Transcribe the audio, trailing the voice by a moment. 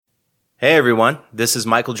Hey everyone, this is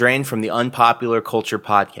Michael Drain from the Unpopular Culture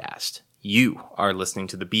Podcast. You are listening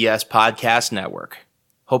to the BS Podcast Network.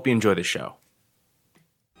 Hope you enjoy the show.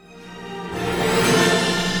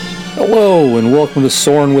 Hello, and welcome to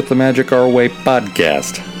Soarin' with the Magic Our Way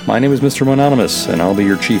podcast. My name is Mr. Mononymous, and I'll be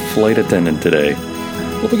your chief flight attendant today.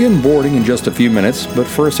 We'll begin boarding in just a few minutes, but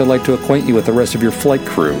first I'd like to acquaint you with the rest of your flight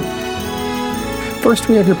crew. First,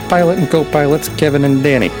 we have your pilot and co-pilots, Kevin and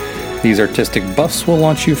Danny. These artistic buffs will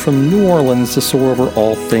launch you from New Orleans to soar over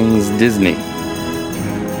all things Disney.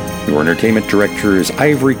 Your entertainment director is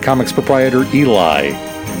Ivory Comics proprietor Eli.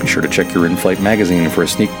 Be sure to check your in-flight magazine for a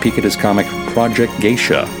sneak peek at his comic, Project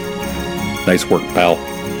Geisha. Nice work, pal.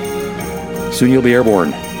 Soon you'll be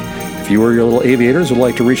airborne. If you or your little aviators would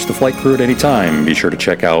like to reach the flight crew at any time, be sure to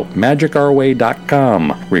check out magicourway.com,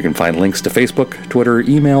 where you can find links to Facebook, Twitter,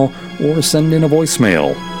 email, or send in a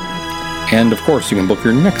voicemail. And, of course, you can book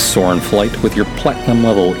your next Soarin' flight with your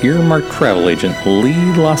platinum-level earmarked travel agent, Lee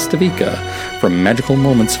Lastavica, from Magical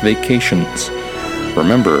Moments Vacations.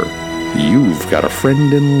 Remember, you've got a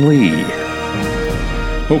friend in Lee.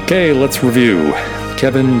 Okay, let's review.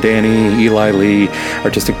 Kevin, Danny, Eli, Lee,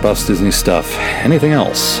 artistic buffs, Disney stuff. Anything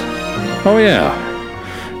else? Oh,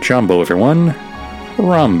 yeah. Jumbo, everyone.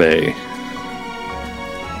 Harambe.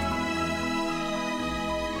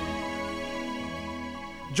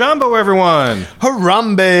 Jumbo, everyone!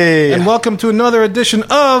 Harambe! And welcome to another edition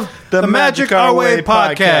of the Magic Our Way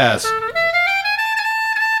podcast.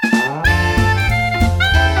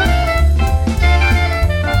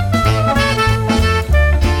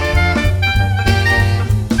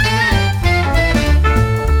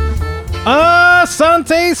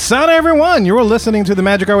 Asante Sana, everyone! You're listening to the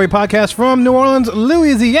Magic Our Way podcast from New Orleans,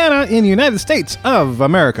 Louisiana, in the United States of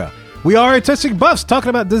America. We are artistic buffs talking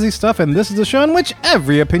about Disney stuff, and this is the show in which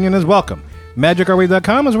every opinion is welcome.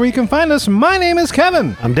 MagicOurWay.com is where you can find us. My name is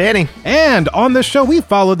Kevin. I'm Danny. And on this show, we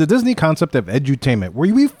follow the Disney concept of edutainment,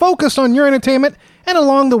 where we focus on your entertainment, and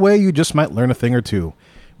along the way, you just might learn a thing or two.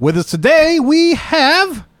 With us today, we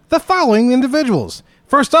have the following individuals.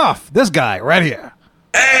 First off, this guy right here.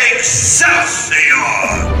 Excelsior!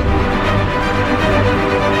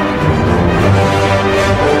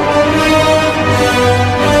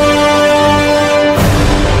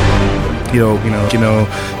 You know. I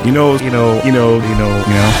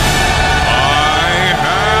have the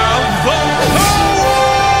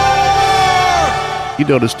power! You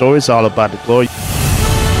know the story's all about the glory.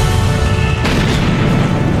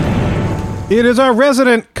 It is our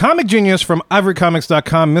resident comic genius from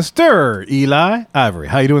ivorycomics.com, Mr. Eli Ivory.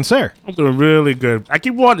 How you doing, sir? I'm doing really good. I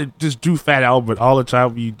keep wanting to just do Fat Albert all the time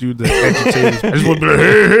when you do the entertainment. I just want to be like,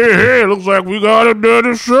 hey, looks like we got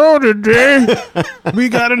another show today. We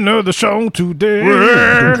got another show today.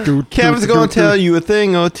 Kevin's going to tell you a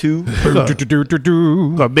thing or two.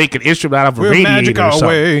 Gonna make an instrument out of a We're radiator Magic or Our something.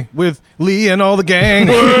 Way with Lee and all the gang.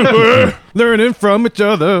 Learning from each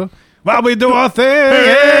other while we do our thing.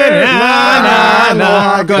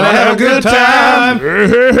 Gonna have a good time.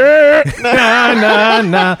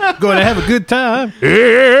 Gonna have a good time.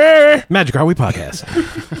 Magic Our Way podcast.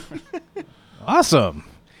 Awesome.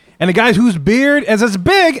 And the guy whose beard is as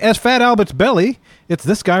big as Fat Albert's belly, it's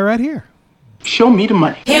this guy right here. Show me the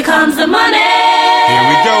money. Here comes the money. Here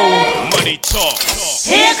we go. Money talk.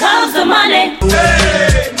 Here comes the money.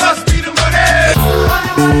 Hey, must be the money.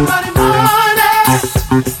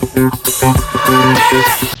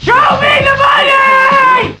 Show me the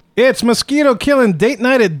money! It's mosquito killing date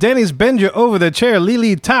night at Denny's. Bend you over the chair,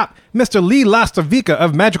 Lee Top, Mr. Lee Lastavica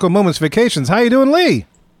of Magical Moments Vacations. How you doing, Lee?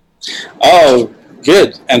 Oh,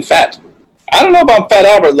 good and fat. I don't know about Fat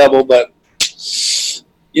Albert level, but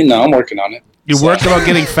you know, I'm working on it. You working on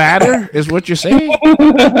getting fatter, is what you're saying?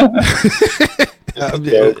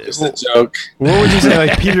 It's a joke. What would you say,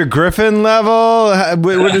 like Peter Griffin level?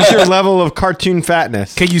 What is your level of cartoon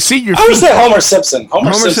fatness? Can you see your I would feet? say Homer Simpson.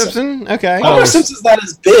 Homer Simpson? Okay. Homer Simpson's not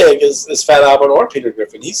as big as Fat Albert or Peter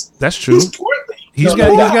Griffin. That's true. He's portly. He's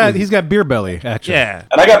got beer belly, actually. Yeah.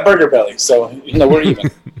 And I got burger belly, so you know we're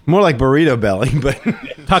even. More like burrito belly, but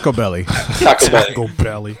Taco belly. Taco belly. Go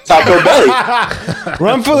belly. Taco belly.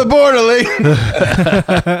 run for the border, Lee.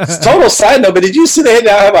 Total side note, but did you see they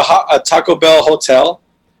now have a Taco Bell hotel?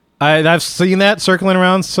 I've seen that circling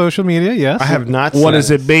around social media, yes. I have not. What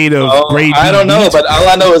is it made of? Oh, Gravy I don't know, meat? but all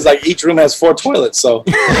I know is like each room has 4 toilets. So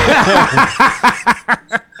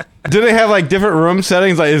Do they have like different room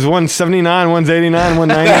settings? Like is one 79, one's 89,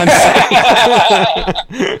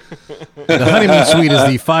 199? The honeymoon suite is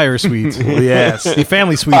the fire suite. Yes. The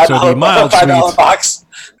family suites are the mild $5 suites. box.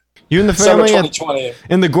 You and the Summer family 2020.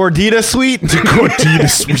 in the Gordita suite? The Gordita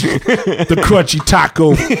suite. The crunchy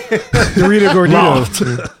taco. Dorito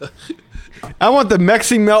Gordito. I want the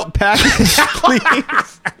Mexi Melt package,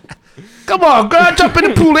 please. Come on, girl, jump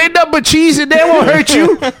in the pool. Ain't nothing but cheese in there. Won't hurt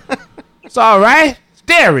you. It's all right. It's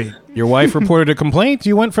dairy. Your wife reported a complaint.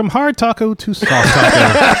 You went from hard taco to soft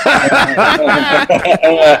taco.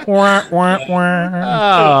 Wah, wah,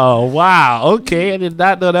 wah. Oh, wow. Okay, I did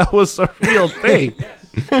not know that was a real thing.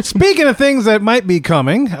 Speaking of things that might be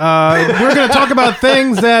coming, we're going to talk about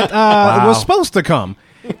things that was supposed to come.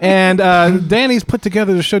 And Danny's put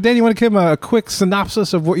together the show. Danny, you want to give him a quick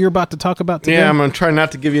synopsis of what you're about to talk about today? Yeah, I'm going to try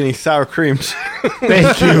not to give you any sour creams.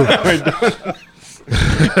 Thank you.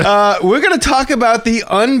 We're going to talk about the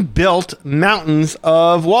unbuilt mountains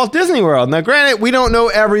of Walt Disney World. Now, granted, we don't know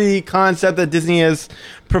every concept that Disney has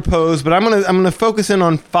proposed, but I'm going to focus in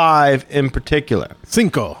on 5 in particular.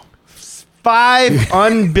 5. 5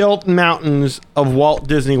 unbuilt mountains of Walt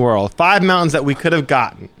Disney World. 5 mountains that we could have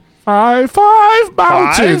gotten. Five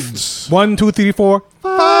mountains. 1, 2, 3, 4.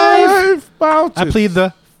 5 mountains. I plead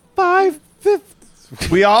the 5th.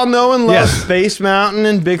 We all know and love Yes. Space Mountain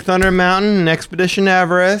and Big Thunder Mountain and Expedition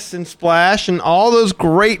Everest and Splash and all those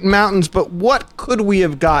great mountains, but what could we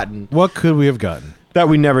have gotten What could we have gotten? that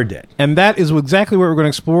we never did? And that is exactly what we're going to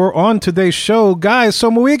explore on today's show. Guys, so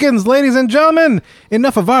Mohicans, ladies and gentlemen,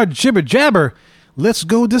 enough of our jibber jabber. Let's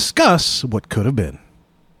go discuss what could have been.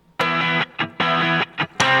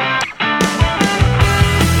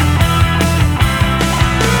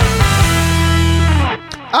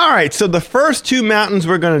 All right, so the first 2 mountains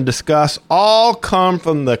we're going to discuss all come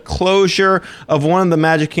from the closure of one of the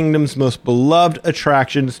Magic Kingdom's most beloved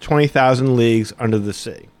attractions, 20,000 Leagues Under the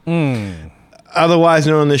Sea. Otherwise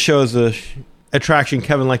known on this show as the attraction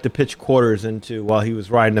Kevin liked to pitch quarters into while he was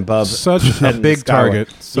riding above. Such a heading big skyward.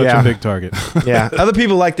 target. Such Yeah. a big target. Yeah, other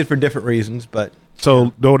people liked it for different reasons, but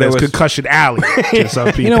So known as was- Concussion Alley to some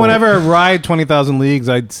people. You know, whenever I ride 20,000 Leagues,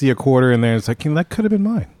 I'd see a quarter in there. It's like, that could have been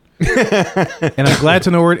mine. And I'm glad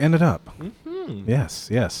to know where it ended up. Yes,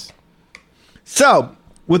 yes. So,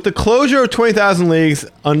 with the closure of 20,000 Leagues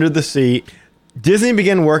Under the Sea, Disney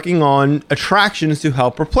began working on attractions to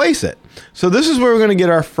help replace it. So this is where we're going to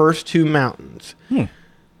get our first 2 mountains. The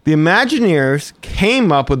Imagineers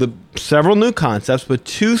came up with several new concepts, but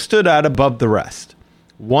 2 stood out above the rest.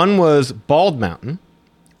 One was Bald Mountain.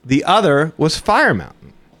 The other was Fire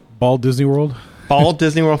Mountain. Bald Disney World. Bald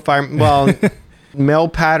Disney World Fire... Well, male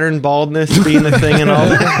pattern baldness being a thing and all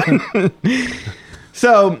that.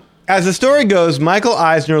 So, as the story goes, Michael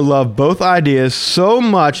Eisner loved both ideas so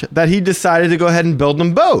much that he decided to go ahead and build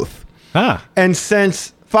them both. And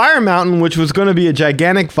since Fire Mountain, which was going to be a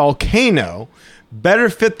gigantic volcano, better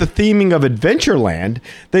fit the theming of Adventureland,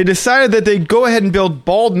 they decided that they'd go ahead and build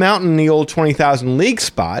Bald Mountain in the old 20,000 League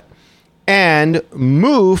spot and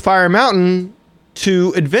move Fire Mountain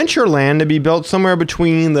to Adventureland to be built somewhere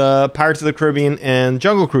between the Pirates of the Caribbean and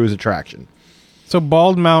Jungle Cruise attraction. So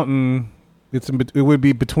Bald Mountain, it would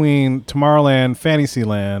be between Tomorrowland,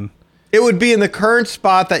 Fantasyland. It would be in the current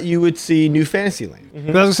spot that you would see New Fantasyland. I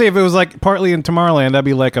was gonna say, if it was like partly in Tomorrowland, that'd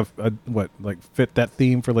be like fit that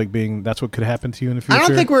theme for like being that's what could happen to you in the future. I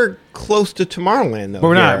don't think we're close to Tomorrowland though. But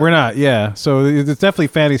we're not. Yeah. We're not. Yeah. So it's definitely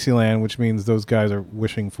Fantasyland, which means those guys are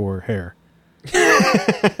wishing for hair.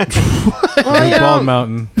 Bald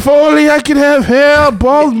Mountain. If only I could have hair,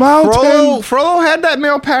 Bald Mountain. Frollo had that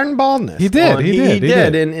male pattern baldness. He did, he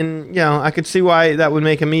did. And you know, I could see why that would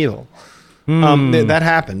make him evil. That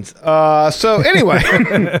happens. So anyway,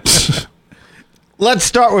 let's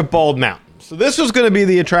start with Bald Mountain. So this was going to be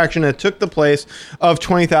the attraction that took the place of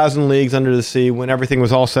 20,000 Leagues Under the Sea when everything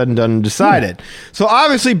was all said and done and decided. So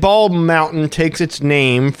obviously Bald Mountain takes its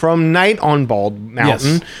name from Night on Bald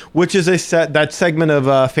Mountain, Yes. which is that segment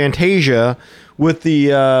of Fantasia with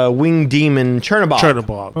the winged demon Chernobyl.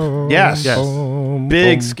 Chernobyl. Yes.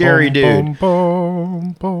 Big scary dude.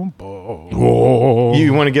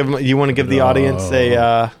 You want to give the audience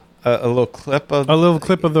a little clip of A little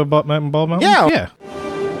clip of the Bald Mountain. Yeah. Yeah.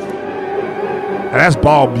 Now, that's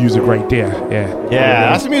ball music right there. Yeah. Yeah,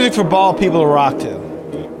 that's the music for bald people to rock to.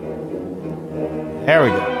 There we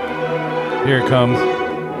go. Here it comes.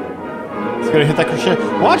 It's gonna hit that crescendo.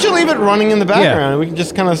 Why don't you leave it running in the background and we can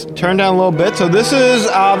just kind of turn down a little bit. So this is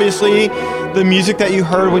obviously the music that you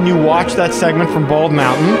heard when you watched that segment from Bald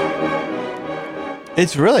Mountain.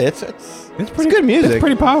 It's really it's pretty good music. It's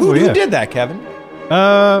pretty powerful. Who Yeah. did that, Kevin?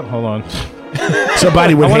 Hold on.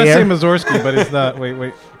 Somebody I with want to say hair. Mazorsky, but it's not.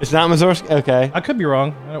 Wait. It's not Mazorsky. Okay. I could be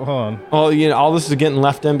wrong. Hold on. Well, you know, all this is getting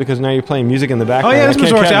left in because now you're playing music in the Oh background. yeah, it's I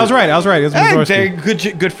can't Mazorsky. cut I was right. It's Hey, Mazorsky.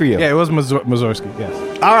 very good for you. Yeah, it was Mazorsky. Yes.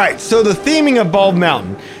 All right, so the theming of Bald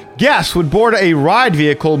Mountain. Guests would board a ride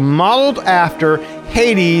vehicle modeled after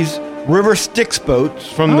Hades' River Styx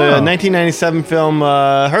boats from the 1997 film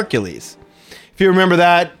Hercules. If you remember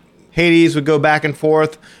that, Hades would go back and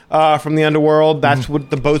forth from the underworld. That's what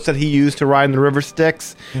the boats that he used to ride in the river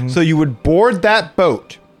Styx. So you would board that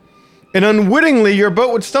boat, and unwittingly, your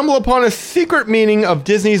boat would stumble upon a secret meaning of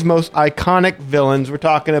Disney's most iconic villains. We're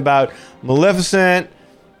talking about Maleficent,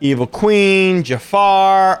 Evil Queen,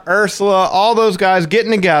 Jafar, Ursula, all those guys getting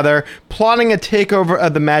together, plotting a takeover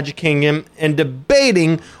of the Magic Kingdom, and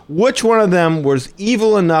debating which one of them was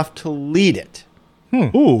evil enough to lead it.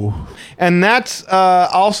 Ooh. And that's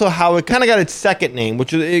also how it kind of got its second name,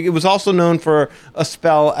 which it was also known for a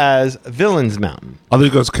spell as Villain's Mountain. Other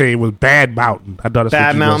guys came with Bad Mountain. I thought it's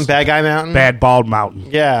Bad Mountain, Bad Guy Mountain? Bad Bald Mountain.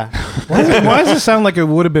 Yeah. Why does it sound like it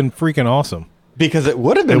would have been freaking awesome? Because it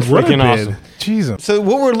would have been It would have freaking been. awesome. Jesus. So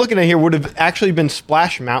what we're looking at here would have actually been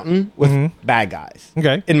Splash Mountain with bad guys.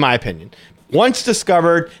 Okay. In my opinion. Once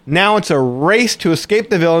discovered, now it's a race to escape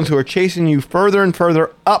the villains who are chasing you further and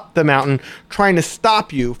further up the mountain, trying to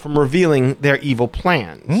stop you from revealing their evil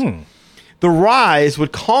plans. The rise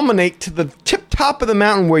would culminate to the tip top of the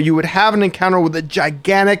mountain where you would have an encounter with a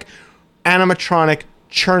gigantic animatronic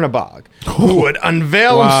Chernabog, who would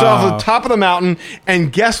unveil himself at the top of the mountain,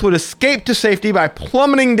 and guests would escape to safety by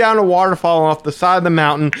plummeting down a waterfall off the side of the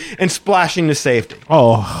mountain and splashing to safety.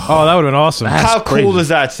 Oh, Oh, that would have been awesome. How crazy. cool does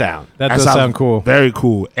that sound? That that does sounds sound cool. Very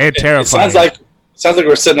cool and It terrifying. sounds like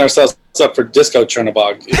we're setting ourselves up for Disco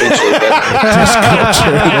Chernabog eventually.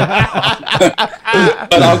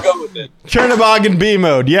 But I'll go with it. Chernabog in B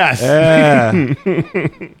mode, yes. Yeah.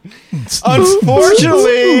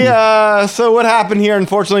 Unfortunately, so what happened here?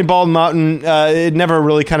 Unfortunately, Bald Mountain, it never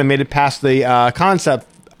really kind of made it past the concept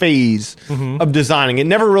phase of designing. It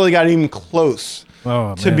never really got even close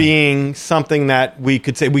Oh, to man. being something that we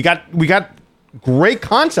could say we got great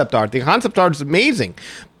concept art. The concept art is amazing,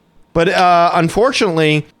 but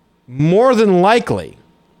unfortunately, more than likely,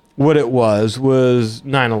 what it was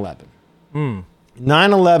 9/11.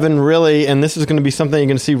 9/11 really, and this is going to be something you're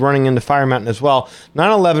going to see running into Fire Mountain as well.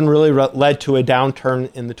 9/11 really led to a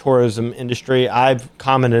downturn in the tourism industry. I've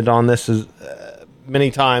commented on this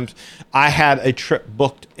many times. I had a trip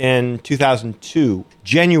booked in 2002,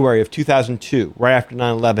 January of 2002, right after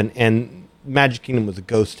 9/11, and Magic Kingdom was a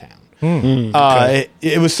ghost town.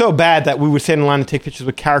 It was so bad that we would stand in line to take pictures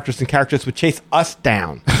with characters, and characters would chase us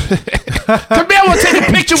down. Come here, I want to take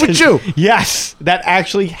a picture with you. Yes, that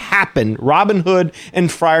actually happened. Robin Hood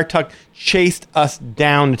and Friar Tuck chased us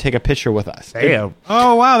down to take a picture with us. Damn.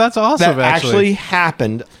 Oh, wow. That's awesome, That actually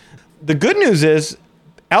happened. The good news is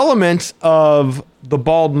elements of the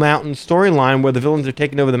Bald Mountain storyline where the villains are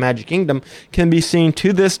taking over the Magic Kingdom can be seen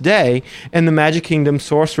to this day in the Magic Kingdom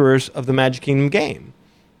Sorcerers of the Magic Kingdom game.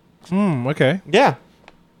 Okay. Yeah.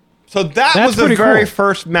 So That's was the pretty very cool.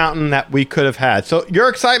 first mountain that we could have had. So your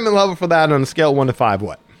excitement level for that on a scale of 1 to 5,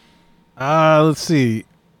 what? Let's see.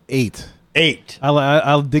 8. 8.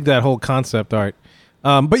 I'll dig that whole concept art.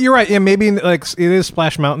 But you're right. Yeah, maybe like it is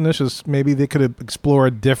Splash Mountain-ish. Just maybe they could explore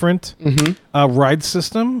a different ride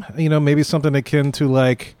system. You know, maybe something akin to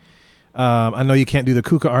like. I know you can't do the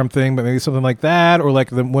Kuka arm thing, but maybe something like that, or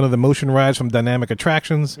like one of the motion rides from Dynamic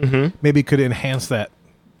Attractions. Maybe could enhance that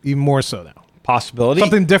even more so now. Possibility.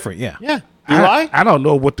 Something different. Yeah. Yeah. Eli? I don't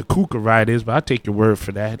know what the Kuka ride is, but I'll take your word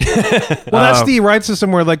for that. Well, that's the ride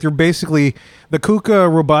system where like you're basically the Kuka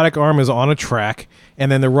robotic arm is on a track,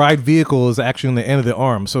 and then the ride vehicle is actually on the end of the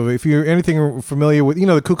arm. So if you're anything familiar with,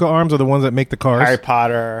 the Kuka arms are the ones that make the cars. Harry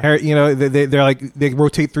Potter. They're like they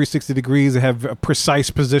rotate 360 degrees. They have precise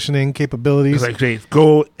positioning capabilities. It's like they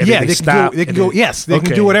go and Yeah, then they stop. can go. They can and go. then- Yes, they can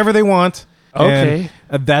Okay. do whatever they want. Okay.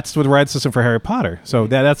 And, that's the ride system for Harry Potter. So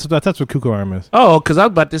that's what Kuka arm is. Oh, because I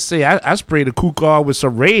was about to say I sprayed a Kuka on with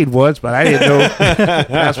some Raid once, but I didn't know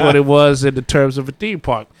that's what it was in the terms of a theme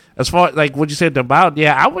park. As far as like what you said about,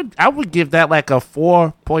 yeah, I would give that like a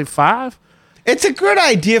 4.5. It's a good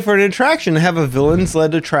idea for an attraction to have a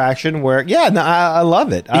villains-led attraction where, I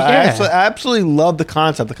love it. I absolutely love the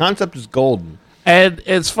concept. The concept is golden. And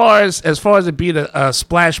as far as it being a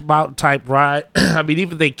Splash Mountain type ride, I mean,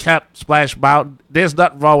 even they kept Splash Mountain. There's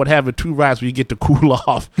nothing wrong with having 2 rides where you get to cool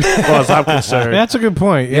off, as far as I'm concerned. That's a good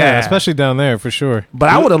point. Yeah, Yeah. especially down there for sure. But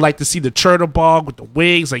I would have liked to see the Chernabog with the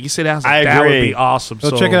wings, like you said. That would agree. be awesome. So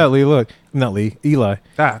check it out, Lee. Look, not Lee, Eli.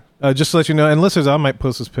 Just to let you know, and listeners, I might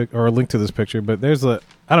post this pic or a link to this picture, but there's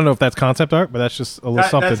I don't know if that's concept art, but that's just a little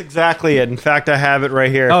something. That's exactly it. In fact, I have it right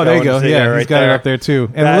here. Oh, if there y'all you wanna go. see Yeah, it he's got it up there too.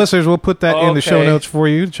 And the listeners, we'll put that in the show Okay. notes for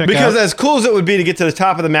you to check Because out. as cool as it would be to get to the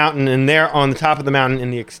top of the mountain, and there on the top of the mountain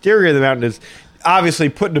in the exterior of the mountain is obviously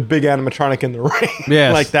putting a big animatronic in the rain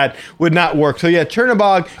Yes. like that would not work. So yeah,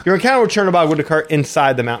 Chernabog, your encounter with Chernabog would occur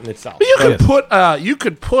inside the mountain itself. You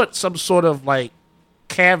could put some sort of like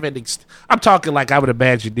cabin. I'm talking like I'm an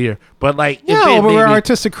Imagineer, but like but we're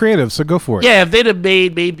artistic creatives, so go for it. yeah, if they'd have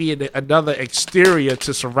made maybe another exterior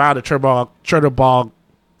to surround the Chernobog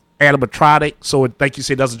animatronic, so it, like you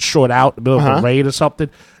say, doesn't short out in the middle of the rain or something.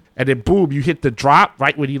 And then boom, you hit the drop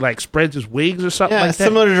right when he like spreads his wings or something like that.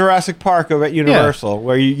 Similar to Jurassic Park over at Universal,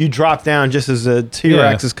 where you drop down just as a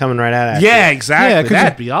T-Rex is coming right at you. Yeah, exactly. Yeah, 'cause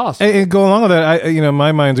that'd be awesome. And go along with that,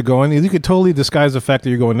 my minds are going. You could totally disguise the fact that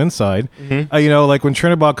you're going inside. Like when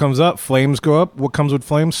Chernobog comes up, flames go up. What comes with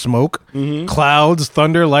flames? Smoke, clouds,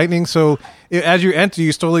 thunder, lightning. So as you enter,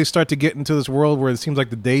 you slowly start to get into this world where it seems like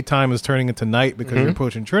the daytime is turning into night because you're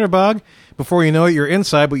approaching Chernobog. Before you know it, you're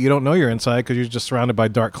inside, but you don't know you're inside because you're just surrounded by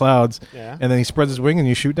dark clouds. Yeah. And then he spreads his wing and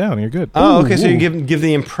you shoot down and you're good. Oh, okay. So you give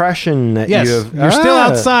the impression that you're still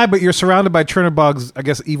outside, but you're surrounded by Chernobog's, I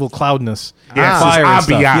guess, evil cloudness. Fire and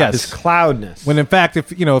stuff. Yes. This cloudness. When in fact, if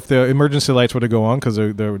the emergency lights were to go on because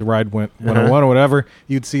the ride went 101 or whatever,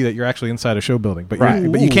 you'd see that you're actually inside a show building. But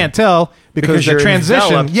you can't tell because the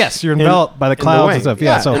transition. Yes, you're enveloped by the clouds and stuff.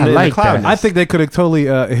 Yeah, so I like that. I think they could have totally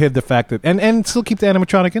hid the fact that and still keep the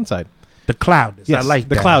animatronic inside. The cloudness. Yes, I like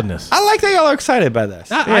the that. cloudness. I like that y'all are excited by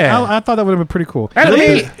this. I thought that would have been pretty cool.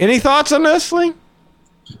 Any thoughts on this, Lee?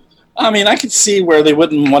 I mean, I could see where they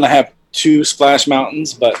wouldn't want to have two Splash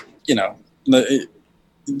Mountains, but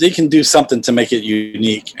they can do something to make it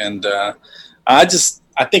unique. And I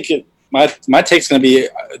think my take's going to be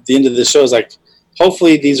at the end of the show is like,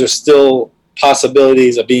 hopefully these are still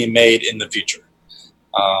possibilities of being made in the future.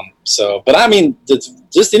 But I mean,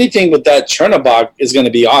 just anything with that Chernobog is going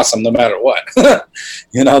to be awesome no matter what.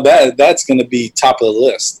 That's going to be top of the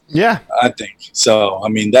list. Yeah, I think so. I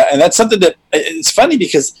mean, that's something that it's funny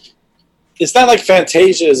because it's not like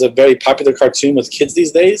Fantasia is a very popular cartoon with kids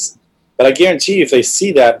these days, but I guarantee you if they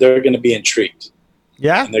see that, they're going to be intrigued.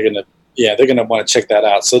 Yeah. And they're going to want to check that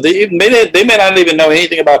out. So they may not even know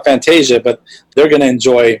anything about Fantasia, but they're going to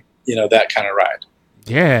enjoy, that kind of ride.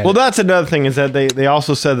 Yeah. Well, that's another thing is that they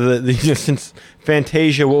also said that since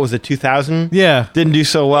Fantasia, what was it, 2000? Yeah. Didn't do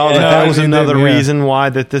so well. That was another reason why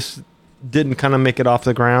that this didn't kind of make it off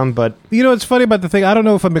the ground. But it's funny about the thing. I don't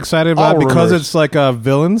know if I'm excited about it because it's like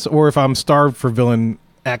villains or if I'm starved for villain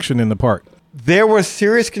action in the park. There was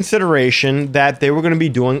serious consideration that they were going to be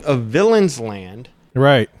doing a Villains Land.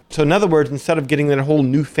 Right. So in other words, instead of getting that whole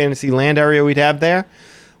new fantasy land area we'd have there,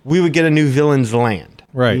 we would get a new Villains Land.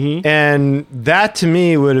 Right. Mm-hmm. And that to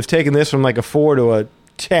me would have taken this from like a 4 to a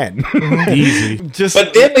 10. Easy.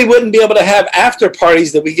 But then we wouldn't be able to have after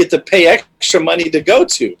parties that we get to pay extra money to go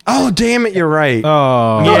to. Oh, damn it, you're right.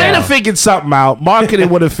 Oh. No, they'd have figured something out. Marketing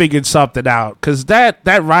would have figured something out. Because that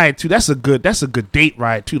ride, too, that's a good date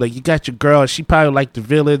ride, too. Like, you got your girl, she probably like the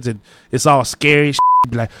villains, and it's all scary.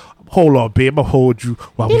 Be like, hold on, babe, I'm going to hold you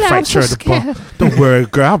while we fight Chernobog. Don't worry,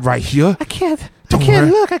 girl, I'm right here. I can't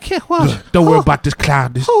watch. Don't worry about this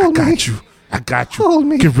cloudness. I got you. Hold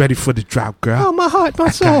me. Get ready for the drop, girl. Oh, my heart, my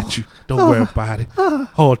soul. I got you. Don't worry about it.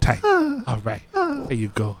 Hold tight. All right. There you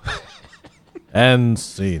go. And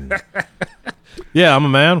scene. Yeah, I'm a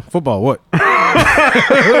man. Football, what?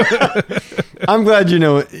 I'm glad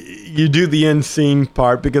you do the end scene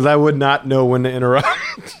part because I would not know when to interrupt.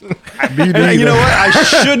 You know what? I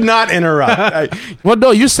should not interrupt. Well,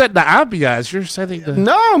 no, you set the ambiance. You're setting the...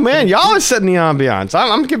 No, man. Y'all are setting the ambiance.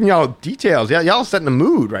 I'm giving y'all details. Yeah, y'all setting the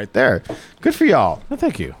mood right there. Good for y'all. Well,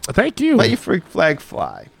 thank you. Thank you. Let your freak flag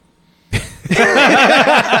fly. It's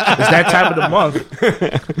that time of the month.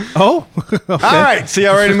 Oh? Okay. All right. So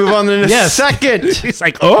y'all ready to move on to the second It's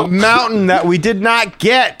like, mountain that we did not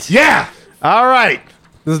get? Yeah. All right.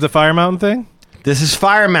 This is the Fire Mountain thing? This is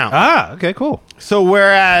Fire Mountain. Ah, okay, cool. So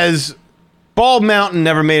whereas Bald Mountain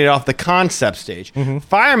never made it off the concept stage,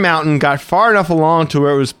 Fire Mountain got far enough along to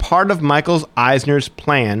where it was part of Michael Eisner's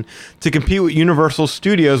plan to compete with Universal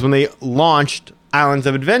Studios when they launched Islands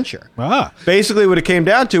of Adventure. Ah. Basically what it came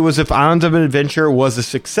down to was if Islands of Adventure was a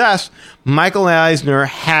success, Michael Eisner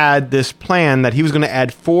had this plan that he was going to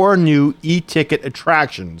add 4 new e-ticket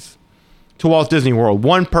attractions to Walt Disney World,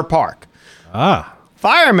 1 per park. Ah.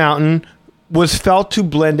 Fire Mountain was felt to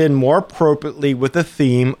blend in more appropriately with the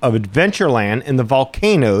theme of Adventureland and the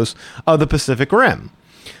volcanoes of the Pacific Rim.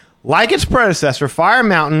 Like its predecessor, Fire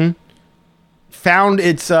Mountain found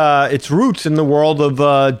its roots in the world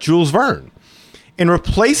of Jules Verne. In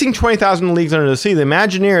replacing 20,000 Leagues Under the Sea, the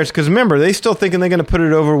Imagineers, because remember, they still thinking they're going to put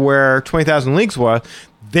it over where 20,000 Leagues was,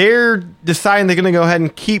 they're deciding they're going to go ahead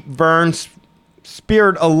and keep Verne's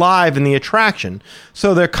spirit alive in the attraction.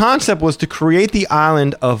 So their concept was to create the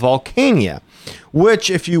island of Volcania,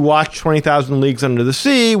 which, if you watch 20,000 Leagues Under the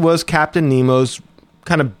Sea, was Captain Nemo's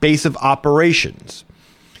kind of base of operations.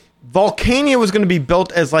 Volcania was going to be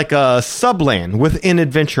built as like a subland within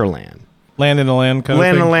Adventureland. Land in the land kind of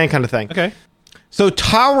thing? Land in the land kind of thing. Okay. So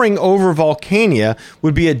towering over Volcania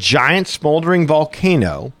would be a giant smoldering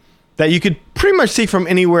volcano that you could pretty much see from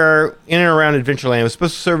anywhere in and around Adventureland. It was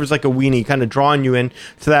supposed to serve as like a weenie, kind of drawing you in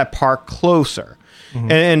to that park closer.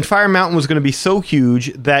 And Fire Mountain was going to be so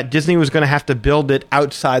huge that Disney was going to have to build it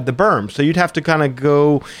outside the berm. So you'd have to kind of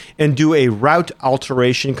go and do a route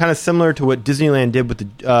alteration, kind of similar to what Disneyland did with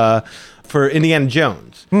the for Indiana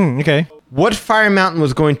Jones. Okay. What Fire Mountain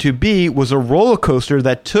was going to be was a roller coaster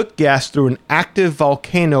that took guests through an active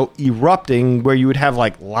volcano erupting, where you would have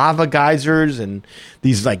like lava geysers and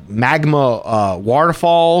these like magma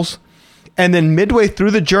waterfalls. And then midway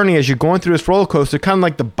through the journey, as you're going through this roller coaster, kind of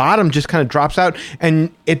like the bottom just kind of drops out and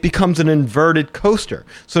it becomes an inverted coaster.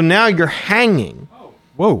 So now you're hanging.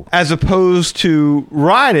 Whoa. As opposed to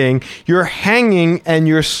riding, you're hanging and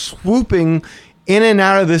you're swooping in and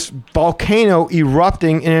out of this volcano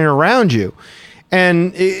erupting in and around you.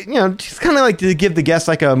 And, just kind of like to give the guests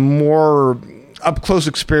like a more up-close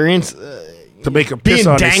experience. To make a piss being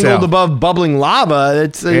on dangled yourself. above bubbling lava.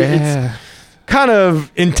 It's kind of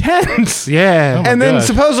intense. Yeah. And then gosh.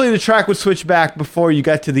 supposedly the track would switch back before you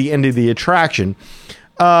got to the end of the attraction.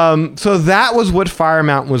 So that was what Fire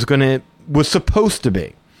Mountain was supposed to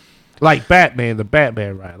be. Like Batman, the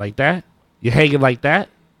Batman ride. Like that? You hanging like that?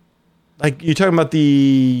 Like you're talking about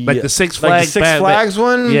the Like the Six like Flags the Six Batman- Flags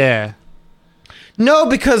one? Yeah. No,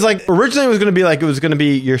 because like originally it was going to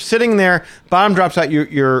be you're sitting there, bottom drops out,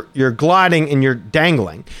 you're gliding and you're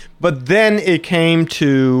dangling. But then it came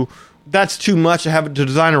to that's too much to have to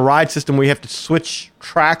design a ride system where you have to switch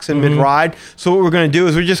tracks in mid-ride. So what we're going to do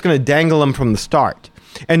is we're just going to dangle them from the start.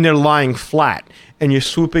 And they're lying flat. And you're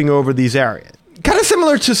swooping over these areas. Kind of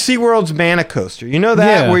similar to SeaWorld's Mana Coaster. You know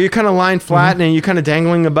that? Yeah. Where you're kind of lying flat and you're kind of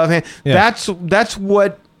dangling above him. Yeah. That's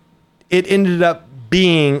what it ended up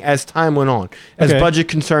being as time went on. As Okay. budget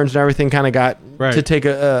concerns and everything kind of got Right. to take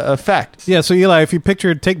effect. Yeah, so Eli, if you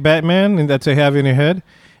take Batman and that you have in your head,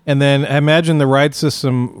 and then imagine the ride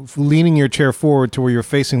system leaning your chair forward to where you're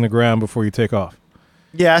facing the ground before you take off.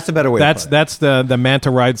 Yeah, that's a better way to put it. That's the Manta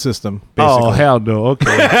ride system, basically. Oh, hell no.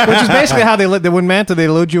 Okay. Which is basically how when Manta, they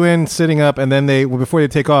load you in sitting up, and then before they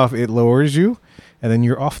take off, it lowers you, and then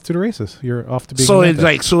you're off to the races. You're off to being So Manta. it's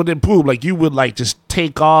like, so then boom, like you would like just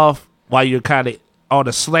take off while you're kind of on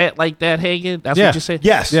a slant like that hanging? That's Yeah. what you said?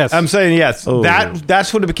 Yes, Yes. I'm saying yes. Oh.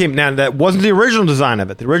 That's what it became. Now that wasn't the original design of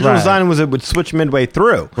it. The original Right. design was it would switch midway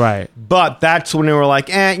through. Right. But that's when they were like,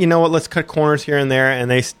 you know what? Let's cut corners here and there, and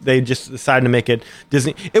they just decided to make it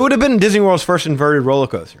Disney. It would have been Disney World's first inverted roller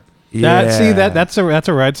coaster. That's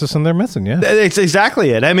a ride system they're missing, yeah. It's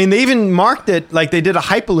exactly it. I mean, they even marked it like they did a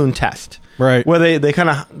Hyperloon test. Right. Where they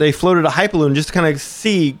floated a Hyperloon just to kind of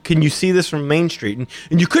see, can you see this from Main Street?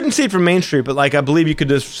 And you couldn't see it from Main Street, but like I believe you could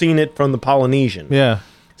have seen it from the Polynesian. Yeah.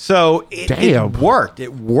 So it worked.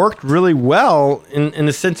 It worked really well in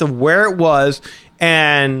the sense of where it was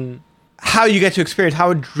and how you get to experience, how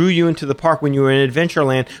it drew you into the park when you were in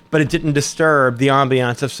Adventureland, but it didn't disturb the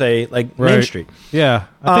ambiance of, say, like Main Right. Street. Yeah.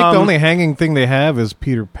 I think the only hanging thing they have is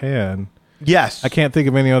Peter Pan. Yes. I can't think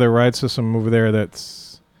of any other ride system over there that's...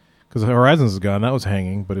 Because Horizons is gone. That was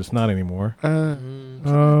hanging, but it's not anymore.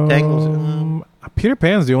 Dangles. Peter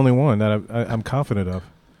Pan's the only one that I'm confident of.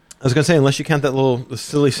 I was going to say, unless you count that little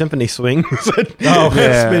silly symphony swing that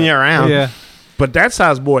yeah. spin you around. Yeah. But that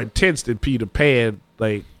sounds more intense than Peter Pan,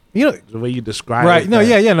 like You know, the way you describe right? it. No,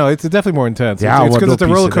 no, it's definitely more intense. Yeah, I it's want because no it's a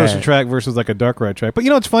piece roller of coaster that. track versus like a dark ride track. But you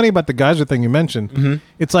know what's funny about the geyser thing you mentioned?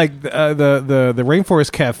 It's like the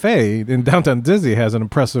Rainforest Cafe in downtown Disney has an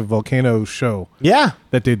impressive volcano show Yeah.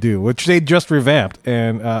 that they do, which they just revamped,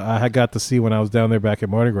 and I had got to see when I was down there back at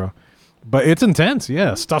Mardi Gras. But it's intense,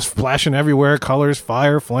 yeah. Stuff's flashing everywhere, colors,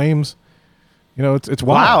 fire, flames. You know, it's wild.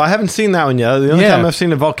 Wow, I haven't seen that one yet. The only Yeah. time I've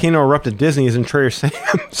seen a volcano erupt at Disney is in Trader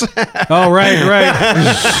Sam's. Oh, right.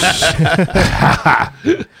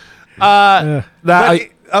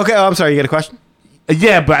 Okay, I'm sorry. You got a question?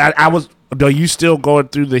 But I was. No, you still going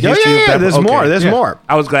through the Yeah, history? yeah, of yeah. that? There's Okay. more. There's Yeah. more.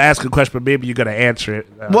 I was going to ask a question, but maybe you're going to answer it.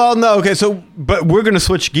 Well, no. Okay, but we're going to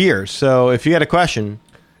switch gears. So if you got a question,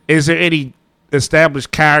 Is there any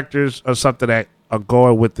established characters or something that are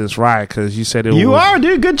going with this ride? Because you said it you was, are,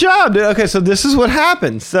 dude. Good job, dude. Okay, so this is what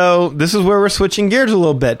happened. So this is where we're switching gears a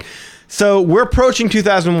little bit. So we're approaching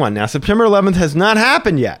 2001 now. September 11th has not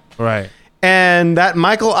happened yet, right. and that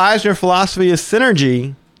Michael Eisner philosophy of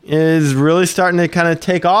synergy is really starting to kind of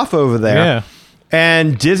take off over there. Yeah.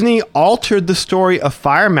 And Disney altered the story of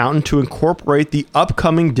Fire Mountain to incorporate the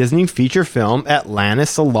upcoming Disney feature film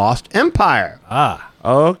Atlantis: The Lost Empire.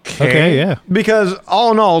 Okay. Okay, yeah. Because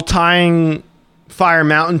all in all, tying Fire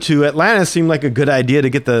Mountain to Atlantis seemed like a good idea to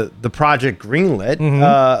get the project greenlit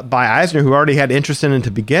by Eisner, who already had interest in it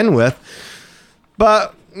to begin with.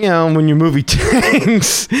 But, when your movie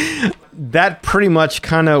tanks, that pretty much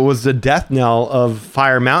kind of was the death knell of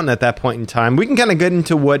Fire Mountain at that point in time. We can kind of get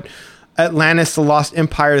into what Atlantis, the Lost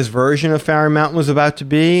Empire's version of Fire Mountain was about to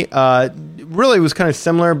be. Really was kind of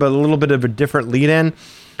similar, but a little bit of a different lead-in.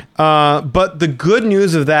 But the good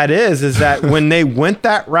news of that is that when they went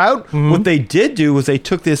that route, what they did do was they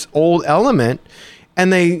took this old element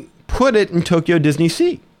and they put it in Tokyo Disney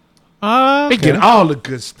Sea. They get all the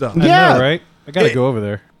good stuff. I know, right? I gotta go over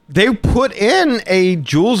there. They put in a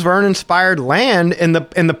Jules Verne-inspired land, and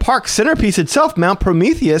the park centerpiece itself, Mount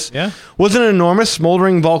Prometheus, was an enormous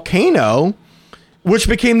smoldering volcano, which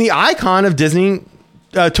became the icon of Disney,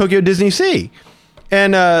 Tokyo Disney Sea.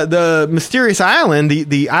 And the mysterious island,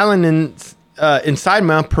 the island inside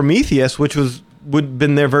Mount Prometheus, which would have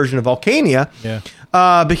been their version of Volcania,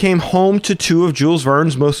 became home to two of Jules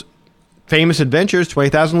Verne's most famous adventures,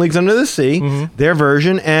 20,000 Leagues Under the Sea, their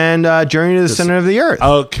version, and Journey to the Center of the Earth.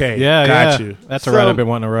 Okay, got you. That's a ride I've been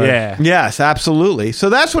wanting to ride. Yeah. Yes, absolutely. So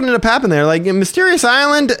that's what ended up happening there. Like in Mysterious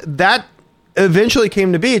Island, that eventually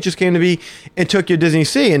came to be. It just came to be in Tokyo Disney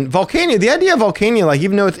Sea. And Volcania, the idea of Volcania, like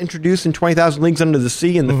even though it's introduced in 20,000 Leagues Under the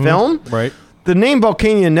Sea in the film, right, the name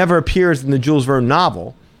Volcania never appears in the Jules Verne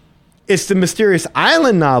novel. It's the Mysterious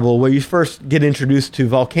Island novel where you first get introduced to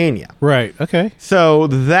Volcania. Right. Okay. So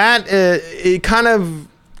that it kind of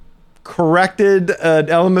corrected an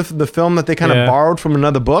element from the film that they kind of borrowed from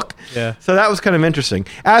another book. Yeah. So that was kind of interesting.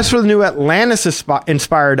 As for the new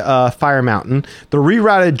Atlantis-inspired Fire Mountain, the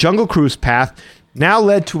rerouted Jungle Cruise path now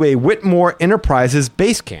led to a Whitmore Enterprises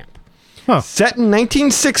base camp. Set in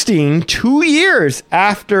 1916, 2 years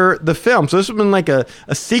after the film. So this would have been like a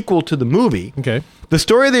sequel to the movie. Okay. The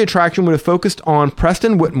story of the attraction would have focused on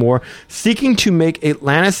Preston Whitmore seeking to make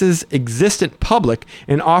Atlantis' existence public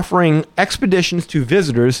and offering expeditions to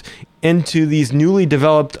visitors into these newly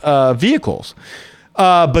developed vehicles.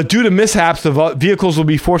 But due to mishaps, the vehicles will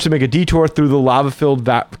be forced to make a detour through the lava-filled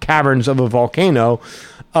caverns of a volcano,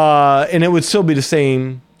 and it would still be the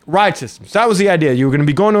same ride system. So that was the idea. You were going to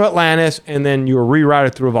be going to Atlantis, and then you were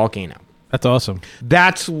rerouted through a volcano. That's awesome.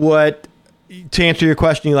 That's what, to answer your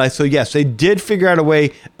question, Eli, so yes, they did figure out a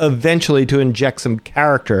way eventually to inject some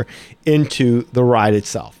character into the ride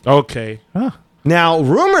itself. Okay. Now,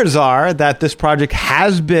 rumors are that this project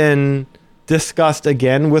has been discussed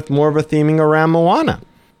again with more of a theming around Moana.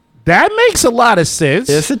 That makes a lot of sense.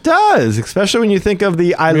 Yes, it does, especially when you think of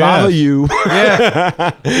the I Love You short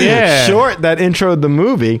that introed the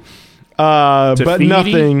movie. But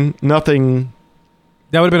nothing.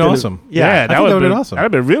 That would have been awesome. Yeah, that would have been awesome. That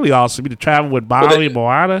would have been really awesome to travel with Maui and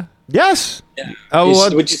Moana. Yes. Yeah.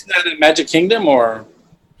 Would you see that in Magic Kingdom or?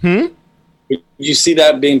 Would you see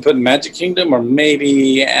that being put in Magic Kingdom or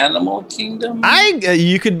maybe Animal Kingdom?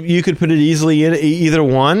 You could put it easily in either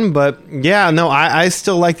one, but I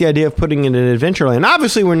still like the idea of putting it in Adventureland.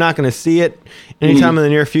 Obviously, we're not going to see it anytime in the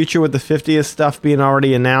near future with the 50th stuff being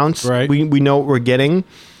already announced. Right. We know what we're getting,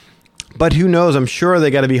 but who knows? I'm sure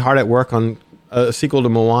they got to be hard at work on a sequel to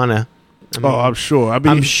Moana. I'm sure.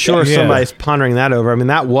 I'm sure somebody's pondering that over. I mean,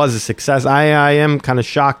 that was a success. I am kind of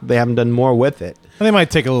shocked they haven't done more with it. And they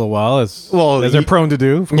might take a little while, as they're prone to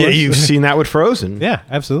do. Of course. Yeah, you've seen that with Frozen. Yeah,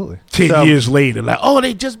 absolutely. 10 years later, like,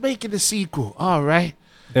 they just making a sequel. All right.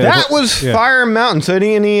 That was Fire Mountain.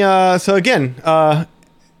 So so again,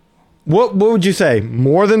 what would you say?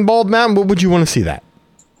 More than Bald Mountain? What would you want to see that?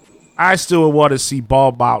 I still would want to see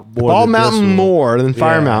Bald Mountain more. Bald Mountain more than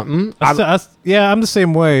Fire Mountain. I'm the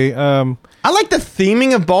same way. I like the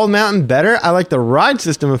theming of Bald Mountain better. I like the ride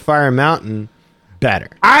system of Fire Mountain better.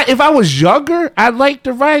 If I was younger, I'd like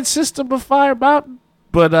the ride system of Fire Mountain.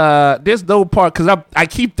 But there's no part, because I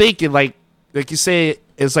keep thinking, like you say,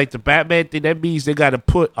 it's like the Batman thing. That means they got to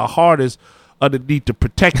put a harness underneath the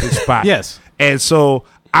protected spot. Yes. And so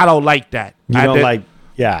I don't like that.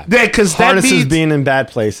 Yeah, because harnesses that means being in bad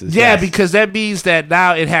places. Yeah, yes. because that means that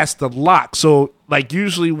now it has to lock. So, like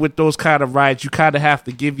usually with those kind of rides, you kind of have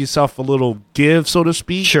to give yourself a little give, so to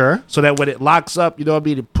speak. Sure. So that when it locks up, you know what I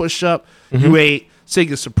mean, and push up, you ain't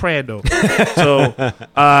singing soprano. So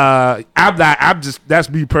that's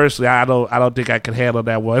me personally. I don't think I can handle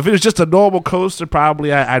that well. If it was just a normal coaster,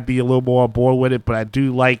 probably I'd be a little more on board with it. But I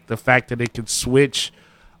do like the fact that it can switch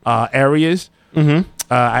areas. Mm-hmm.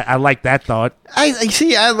 I like that thought. I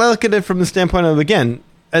see. I look at it from the standpoint of, again,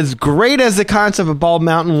 as great as the concept of Bald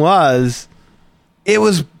Mountain was, it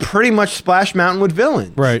was pretty much Splash Mountain with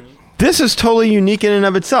villains. Right. This is totally unique in and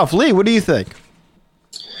of itself. Lee, what do you think?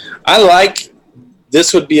 I like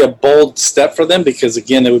this would be a bold step for them because,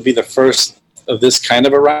 again, it would be the first of this kind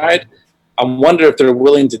of a ride. I wonder if they're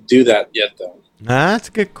willing to do that yet, though. That's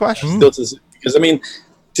a good question. Because I mean,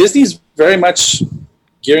 Disney's very much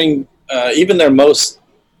gearing even their most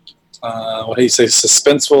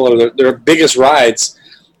suspenseful or their biggest rides.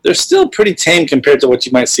 They're still pretty tame compared to what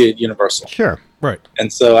you might see at Universal. Sure. Right.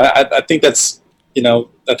 And so I think that's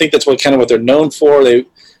what kind of what they're known for. They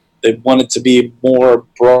want it to be more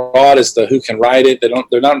broad as to who can ride it.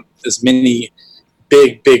 They're not as many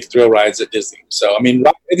big thrill rides at Disney. So I mean,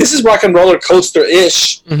 this is Rock and Roller Coaster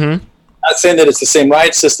ish. Mm-hmm. Not saying that it's the same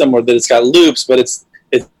ride system or that it's got loops, but it's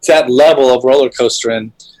that level of roller coaster.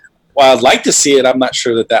 And while I'd like to see it, I'm not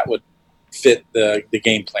sure that would fit the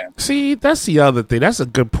game plan. See, that's the other thing. That's a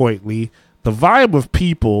good point, Lee. The volume of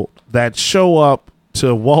people that show up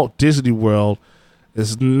to Walt Disney World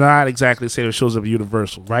is not exactly the same as shows up at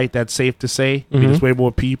Universal, right? That's safe to say. I mean, there's way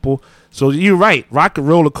more people. So you're right. Rock and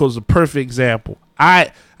Roller Coaster is a perfect example.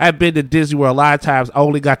 I've been to Disney World a lot of times. I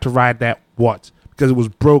only got to ride that once because it was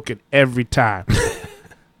broken every time.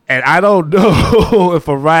 And I don't know if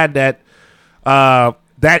a ride that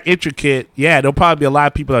intricate, there'll probably be a lot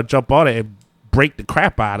of people that jump on it and break the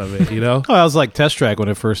crap out of it, you know? Oh, I was like Test Track when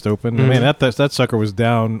it first opened. Man, that sucker was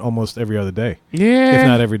down almost every other day. Yeah. If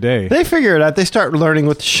not every day. They figure it out. They start learning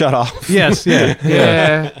with the shut off. Yes,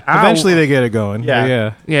 yeah. Eventually they get it going.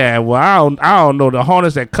 Yeah. Yeah, well, I don't know. The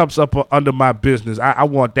harness that comes up under my business, I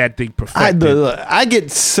want that thing perfected. I get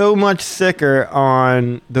so much sicker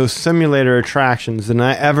on those simulator attractions than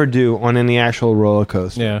I ever do on any actual roller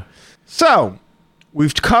coaster. Yeah. So,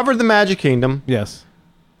 we've covered the Magic Kingdom. Yes.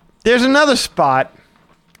 There's another spot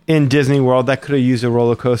in Disney World that could have used a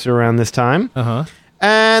roller coaster around this time. Uh-huh.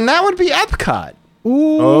 And that would be Epcot.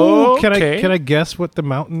 Ooh. Okay. Can I guess what the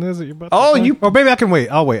mountain is that you're about to Oh, say? you- Or maybe I can wait.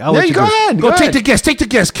 I'll wait. I'll No, let you go ahead. Go take the guess. Take the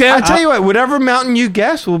guess, Kev. I'll tell you what, whatever mountain you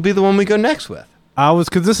guess will be the one we go next with.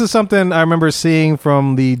 Because this is something I remember seeing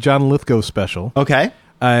from the John Lithgow special. Okay.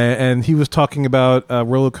 And he was talking about a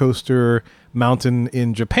roller coaster mountain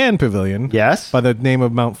in Japan Pavilion. Yes. By the name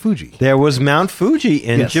of Mount Fuji. There was Mount Fuji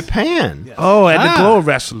in Yes. Japan. Oh, and the Glow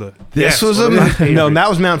Wrestler. This Yes, was one of my favorite. no, that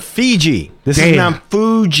was Mount Fiji. This is Damn. Mount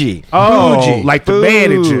Fuji. Oh, Fuji. like the Boo.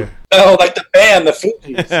 manager. Oh, like the band, the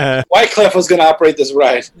Fugees. Wyclef was going to operate this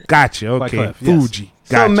ride. Gotcha. Okay. Wyclef, yes. Fuji.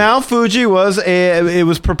 So Gotcha. Mount Fuji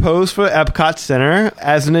was proposed for Epcot Center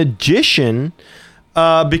as an addition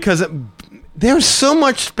because there was so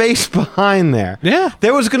much space behind there. Yeah.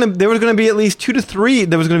 There was gonna be at least 2 to 3.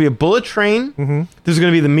 There was gonna be a bullet train. Mm-hmm. There was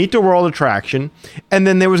gonna be the Meet the World attraction, and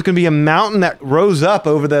then there was gonna be a mountain that rose up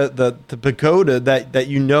over the pagoda that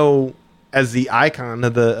you know as the icon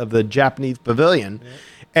of the Japanese pavilion,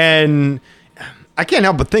 and I can't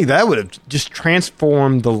help but think that would have just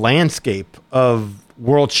transformed the landscape of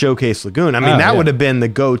World Showcase Lagoon. I mean, that would have been the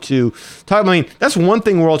go-to. I mean, that's one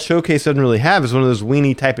thing World Showcase doesn't really have is one of those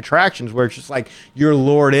weenie type attractions where it's just like you're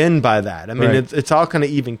lured in by that. I mean, Right. it's all kind of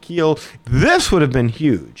even keel. This would have been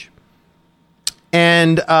huge.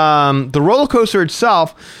 And the roller coaster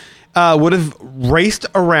itself would have raced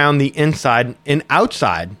around the inside and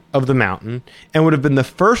outside of the mountain and would have been the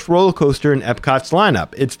first roller coaster in Epcot's lineup.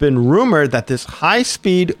 It's been rumored that this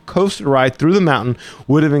high-speed coaster ride through the mountain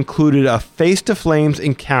would have included a face-to-flames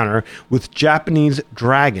encounter with Japanese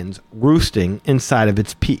dragons roosting inside of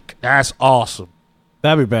its peak. That's awesome.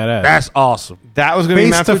 That'd be badass. That's awesome. That was going to be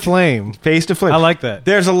Face Mount to Fuji. flame. Face to flame. I like that.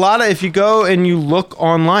 There's a lot of, if you go and you look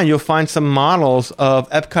online, you'll find some models of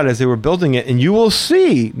Epcot as they were building it, and you will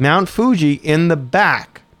see Mount Fuji in the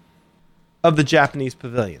back of the Japanese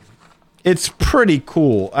pavilion. It's pretty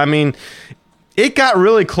cool. I mean, it got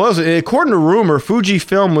really close. According to rumor,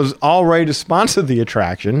 Fujifilm was all ready to sponsor the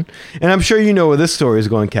attraction, and I'm sure you know where this story is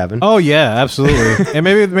going, Kevin. Oh, yeah, absolutely. And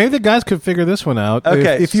maybe the guys could figure this one out.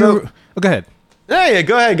 Okay, If so- you... Oh, go ahead. Yeah,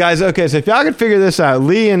 go ahead, guys. Okay, so if y'all could figure this out,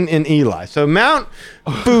 Lee and Eli. So Mount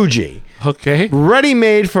Fuji. Okay.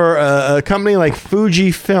 Ready-made for a company like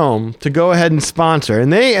Fujifilm to go ahead and sponsor.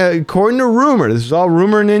 And they, according to rumor, this is all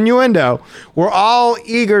rumor and innuendo, were all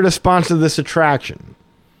eager to sponsor this attraction.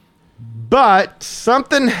 But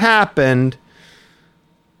something happened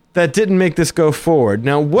that didn't make this go forward.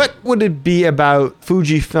 Now, what would it be about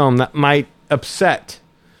Fujifilm that might upset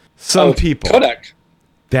some people? Kodak.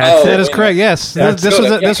 That's That it. is correct, yes. That's This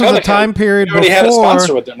Kodak. was a Kodak time period you already had a before...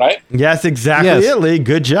 sponsor with them, right? Yes, exactly Yes. it, Lee.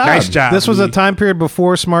 Good job. Nice job. This was a Lee. time period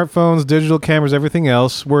before smartphones, digital cameras, everything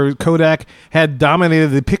else, where Kodak had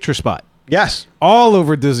dominated the picture spot. Yes. All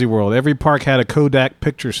over Disney World. Every park had a Kodak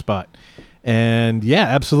picture spot. And yeah,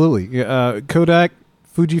 absolutely. Kodak,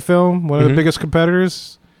 Fujifilm, one of the biggest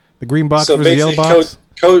competitors. The green box So versus the yellow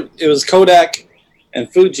basically, box. it was Kodak and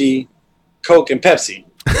Fuji, Coke and Pepsi.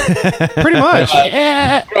 Pretty much.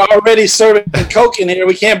 We're already serving Coke in here.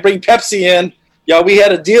 We can't bring Pepsi in. Y'all, we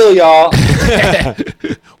had a deal, y'all.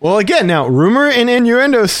 Well, again, now, rumor and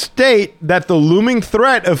innuendo state that the looming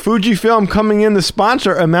threat of Fujifilm coming in to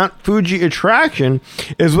sponsor a Mount Fuji attraction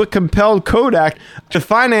is what compelled Kodak to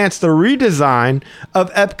finance the redesign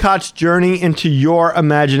of Epcot's Journey into Your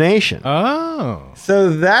Imagination. Oh. So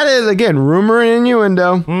that is, again, rumor and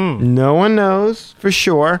innuendo. No one knows for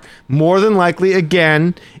sure. More than likely,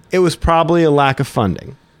 again, it was probably a lack of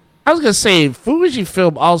funding. I was gonna say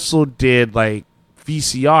Fujifilm also did like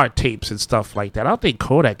VCR tapes and stuff like that. I don't think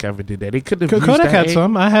Kodak ever did that. They couldn't have used Kodak that had aid.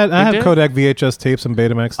 some. I had did? Kodak VHS tapes and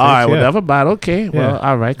Betamax tapes. All right, well, yeah. never mind. Okay, well, Yeah.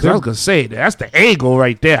 all right. Because I was gonna say that's the angle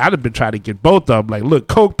right there. I'd have been trying to get both of them. Like, look,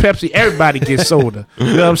 Coke, Pepsi, everybody gets soda. You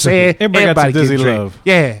know what I'm saying? Everybody got some gets Dizzy drink. Love.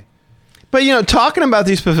 Yeah, But, you know, talking about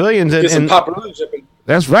these pavilions Get some and Papa Rouge.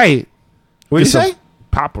 that's right. what did you Get say? some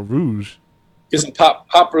Papa Rouge. Get some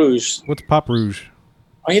Pop Rouge. What's Pop Rouge?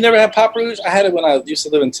 Oh, you never had Pop Rouge? I had it when I used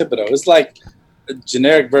to live in Thibodaux. It's like a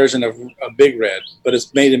generic version of a Big Red, but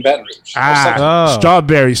it's made in Baton Rouge. Or something. Oh.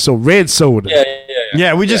 Strawberry, so red soda. Yeah.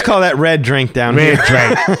 Yeah, we just call that red drink down Red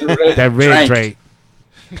here. drink. That red drink.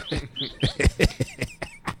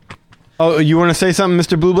 Oh, you want to say something,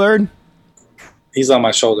 Mr. Bluebird? He's on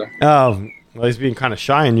my shoulder. Oh, well, he's being kind of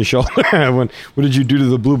shy on your shoulder. What did you do to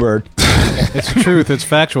the Bluebird? It's truth. It's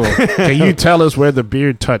factual. Can you tell us where the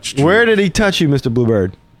beard touched you? Where did he touch you, Mr.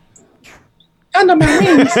 Bluebird? Under my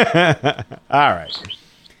wings. All right.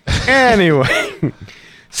 Anyway.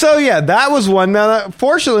 So, yeah, that was one. Now,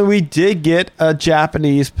 fortunately, we did get a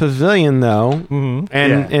Japanese pavilion, though. Mm-hmm.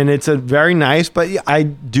 And it's a very nice, but I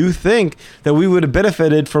do think that we would have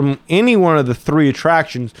benefited from any one of the three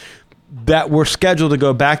attractions that were scheduled to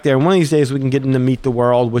go back there. And one of these days, we can get into Meet the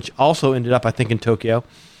World, which also ended up, I think, in Tokyo.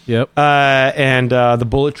 Yep. And the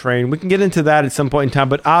Bullet Train. We can get into that at some point in time,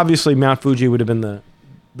 but obviously, Mount Fuji would have been the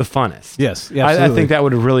funnest. Yes. Yeah, I absolutely. think that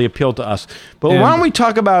would have really appealed to us. But And- why don't we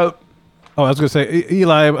talk about... Oh, I was going to say,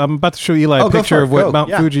 Eli, I'm about to show Eli a Oh, go picture for it. of what Go. Mount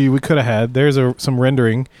Yeah. Fuji we could have had. There's some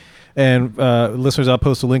rendering. And listeners, I'll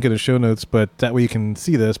post a link in the show notes, but that way you can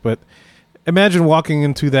see this. But imagine walking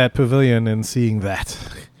into that pavilion and seeing that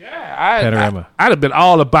panorama. I'd have been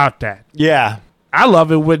all about that. Yeah. I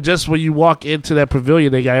love it when you walk into that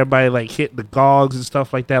pavilion, they got everybody like hitting the gongs and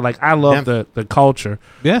stuff like that. Like I love the culture.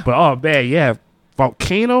 Yeah. But oh man, yeah,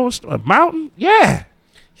 volcanoes, a mountain, yeah.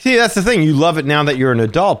 See, that's the thing. You love it now that you're an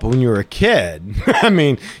adult, but when you were a kid, I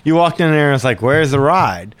mean, you walked in there and it's like, where's the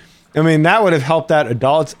ride? I mean, that would have helped out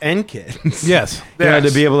adults and kids. Yes. You know, to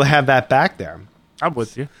Yes. be able to have that back there. I'm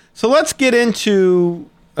with you. So let's get into,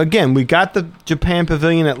 again, we got the Japan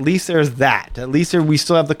Pavilion. At least there's that. At least we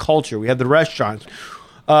still have the culture. We have the restaurants.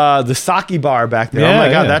 The sake bar back there. Yeah, oh, my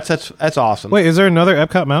God, yeah. that's awesome. Wait, is there another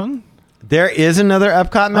Epcot Mountain? There is another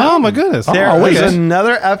Epcot Mountain. Oh, my goodness. There Oh, is wait.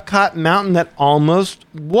 another Epcot Mountain that almost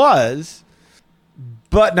was,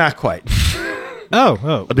 but not quite.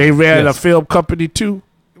 Oh. They ran Yes. a film company too.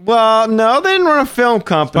 Well, no, they didn't run a film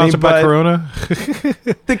company. Sponsored by but Corona?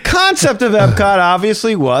 the concept of Epcot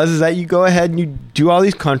obviously was that you go ahead and you do all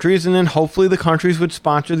these countries, and then hopefully the countries would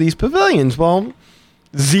sponsor these pavilions. Well,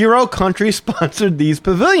 0 countries sponsored these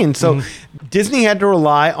pavilions. So Disney had to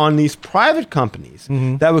rely on these private companies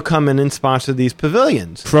that would come in and sponsor these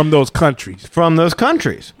pavilions From those countries. from those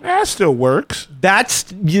countries. That still works.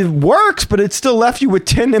 It works, but it still left you with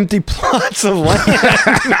 10 empty plots of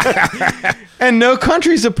land and no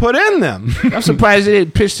countries to put in them. I'm surprised they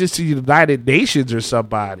didn't pitch this to the United Nations or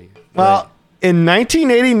somebody. Well, in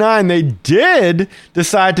 1989, they did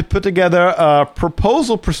decide to put together a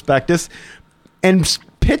proposal prospectus and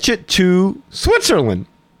pitch it to Switzerland.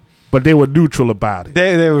 But they were neutral about it.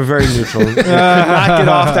 They were very neutral. They could not get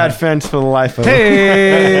off that fence for the life of them.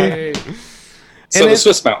 Hey! So And the it-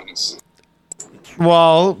 Swiss mountains.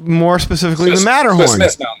 Well, more specifically, the Matterhorn.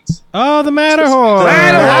 Swiss mountains. Oh, the Matterhorn.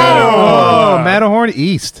 Oh, Matterhorn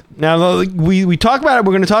East. Now, we talk about it.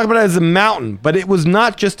 We're going to talk about it as a mountain, but it was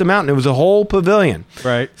not just a mountain. It was a whole pavilion.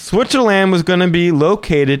 Right. Switzerland was going to be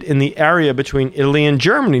located in the area between Italy and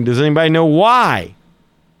Germany. Does anybody know why?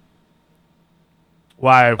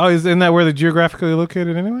 Why? Oh, isn't that where they're geographically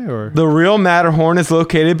located anyway? Or The real Matterhorn is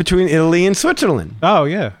located between Italy and Switzerland. Oh,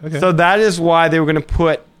 yeah. Okay. So that is why they were going to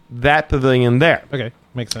put that pavilion there. Okay.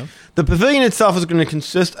 Makes sense. The pavilion itself is going to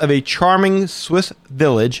consist of a charming Swiss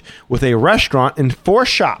village with a restaurant and 4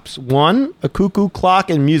 shops. 1, a cuckoo clock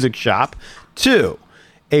and music shop. 2,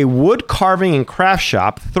 a wood carving and craft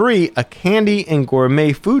shop. 3, a candy and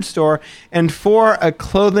gourmet food store. And 4, a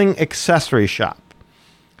clothing accessory shop.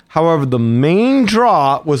 However, the main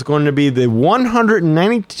draw was going to be the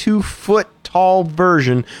 192-foot tall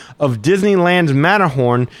version of Disneyland's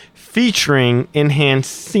Matterhorn featuring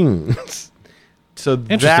enhanced scenes. So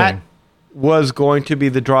that was going to be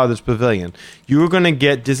the draw of this pavilion. You were going to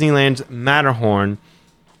get Disneyland's Matterhorn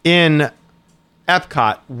in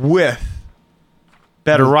Epcot with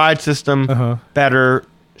better ride system, better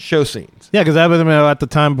show scenes. Yeah, because that was at the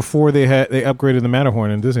time before they upgraded the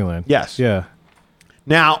Matterhorn in Disneyland. Yes. Yeah.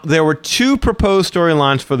 Now, there were 2 proposed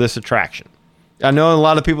storylines for this attraction. I know a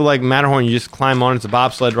lot of people like Matterhorn, you just climb on, it's a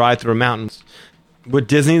bobsled ride through mountains. With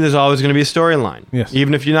Disney, there's always going to be a storyline,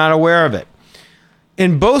 even if you're not aware of it.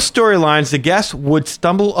 In both storylines, the guests would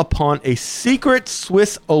stumble upon a secret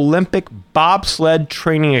Swiss Olympic bobsled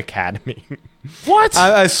training academy. What?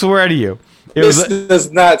 I swear to you. This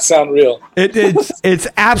does not sound real. It's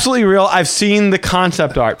absolutely real. I've seen the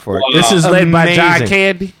concept art for it. Wow. This is led by John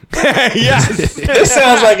Candy. Yes. This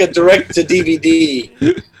sounds like a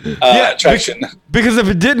direct-to-DVD attraction. Because if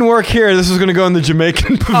it didn't work here, this was going to go in the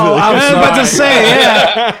Jamaican pavilion. Oh, I was about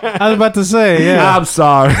to say, yeah. I'm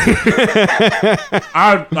sorry.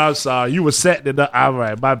 I'm sorry. You were setting it up. All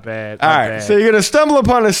right, my bad. All right, so you're going to stumble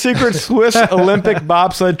upon a secret Swiss Olympic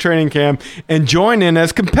bobsled training camp and join in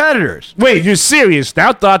as competitors. Wait, you're serious?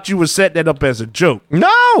 I thought you were setting it up as a joke.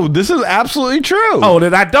 No, this is absolutely true. Oh,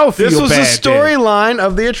 then I don't feel bad. This was the storyline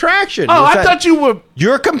of the attraction. Oh, I thought you were...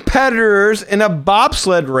 Your competitors in a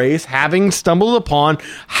bobsled race having stumbled upon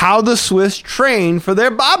how the Swiss train for their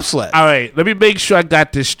bobsled. All right, let me make sure I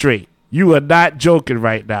got this straight. You are not joking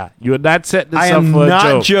right now. You are not setting this I up am for a not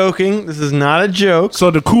joke. joking. This is not a joke. So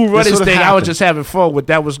the Cool Runnings would've thing, I was happened. just having fun with.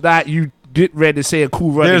 That was not you getting ready to say a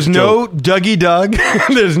Cool Runnings There's no joke. Dougie Doug.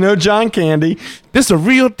 There's no John Candy. This is a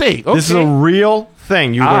real thing. Okay. This is a real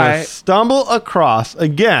thing. You're All going right. to stumble across,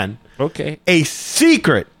 again, a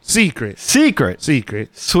secret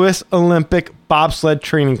Swiss Olympic bobsled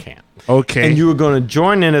training camp. Okay. And you were going to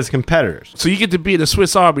join in as competitors. So you get to be the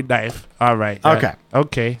Swiss Army knife. All right. Okay.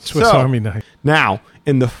 Okay. Swiss Army knife. Now,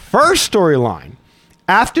 in the first storyline,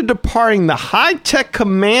 after departing the high-tech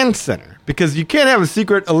command center, because you can't have a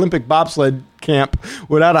secret Olympic bobsled camp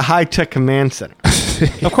without a high-tech command center.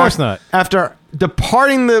 Of course not. After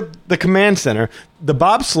departing the command center, the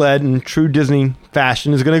bobsled, in true Disney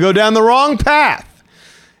fashion, is going to go down the wrong path.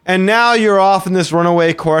 And now you're off in this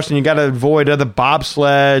runaway course, and you got to avoid other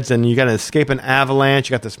bobsleds, and you got to escape an avalanche.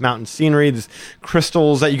 You got this mountain scenery, these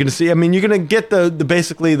crystals that you can see. I mean, you're going to get the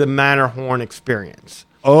basically the Matterhorn experience.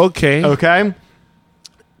 Okay. Okay.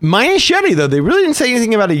 Minus Yeti, though, they really didn't say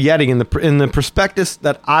anything about a Yeti in the prospectus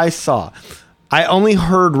that I saw. I only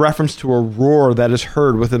heard reference to a roar that is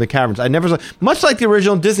heard within the caverns. I never saw, much like the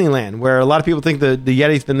original Disneyland, where a lot of people think the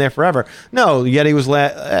Yeti's been there forever. No, the Yeti was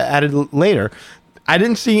added later. I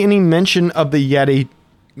didn't see any mention of the Yeti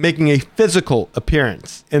making a physical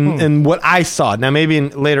appearance in what I saw. Now, maybe in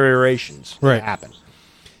later iterations it happened.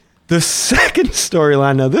 The second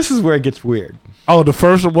storyline, now this is where it gets weird. Oh, the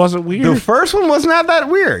first one wasn't weird? The first one was not that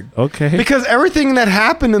weird. Okay. Because everything that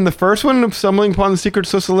happened in the first one of stumbling upon the secret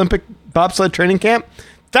Swiss Olympic bobsled training camp,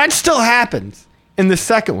 that still happens in the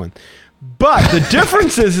second one. But the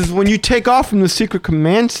difference is when you take off from the secret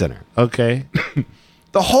command center. Okay.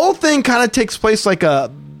 The whole thing kind of takes place like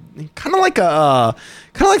the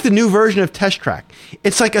new version of Test Track.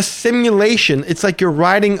 It's like a simulation. It's like you're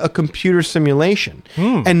riding a computer simulation,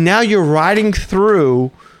 and now you're riding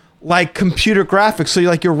through like computer graphics. So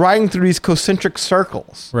you're riding through these concentric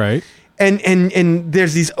circles, Right. And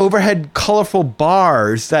there's these overhead colorful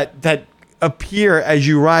bars that appear as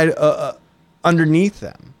you ride underneath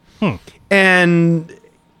them, and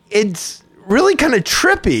it's really kind of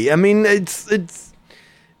trippy. I mean, it's.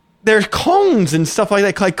 There's cones and stuff like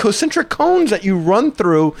that, like concentric cones that you run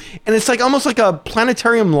through, and it's like almost like a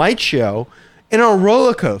planetarium light show in a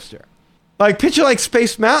roller coaster. Like picture like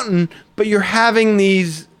Space Mountain, but you're having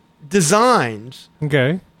these designs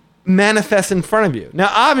manifest in front of you.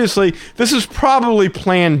 Now, obviously, this is probably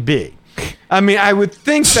Plan B. I mean, I would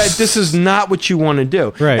think that this is not what you want to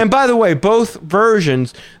do. Right. And by the way, both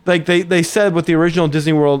versions, like they said with the original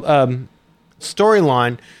Disney World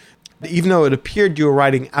storyline, even though it appeared you were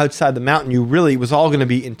riding outside the mountain, it was all going to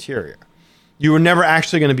be interior. You were never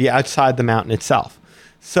actually going to be outside the mountain itself.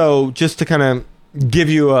 So just to kind of give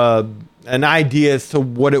you an idea as to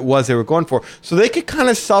what it was they were going for. So they could kind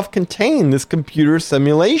of self-contain this computer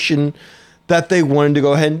simulation that they wanted to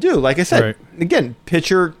go ahead and do. Like I said, again,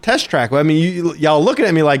 picture Test Track. I mean, y'all looking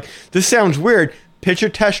at me like, this sounds weird. Picture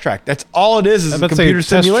Test Track. That's all it is a computer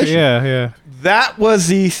simulation. Yeah. That was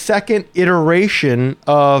the second iteration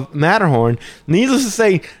of Matterhorn. Needless to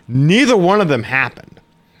say, neither one of them happened.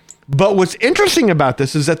 But what's interesting about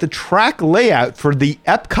this is that the track layout for the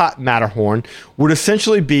Epcot Matterhorn would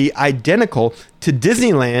essentially be identical to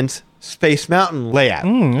Disneyland's Space Mountain layout.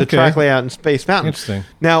 The track layout in Space Mountain. Interesting.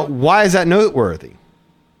 Now, why is that noteworthy?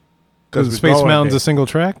 Because Space Mountain's a single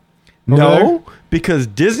track? No, because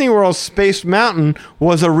Disney World's Space Mountain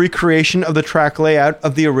was a recreation of the track layout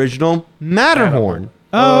of the original Matterhorn.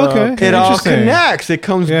 Oh, okay. It all Interesting. connects. It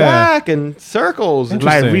comes back in circles.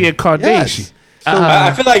 Interesting. Like reincarnation. Yes.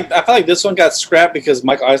 I feel like this one got scrapped because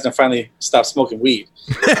Michael Eisner finally stopped smoking weed.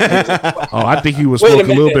 Oh, I think he was Wait a smoking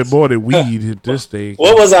a little minute. bit more than weed at this stage.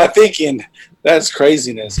 What was I thinking? That's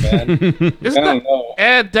craziness, man. I don't know.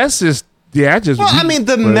 And that's just Well, I mean,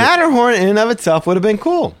 the Matterhorn in and of itself would have been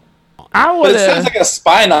cool. I But would it sounds like a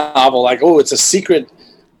spy novel. Like, oh, it's a secret,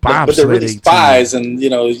 but they're really bobsledding spies, and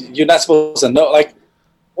you're not supposed to know. Like,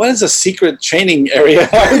 what is a secret training area?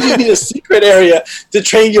 Why would you need a secret area to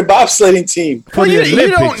train your bobsledding team? Well, the you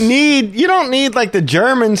Olympics. don't need like the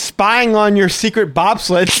Germans spying on your secret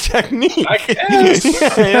bobsled technique. I guess.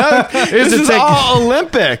 This is all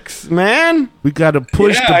Olympics, man. we got to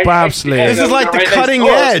push Yeah, the I bobsled. guess. This is like the Right next cutting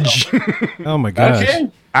door, edge. Oh, my gosh.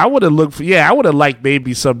 Okay. I would have looked for, I would have liked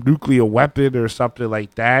maybe some nuclear weapon or something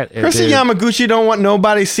like that. And Kristen then- Yamaguchi don't want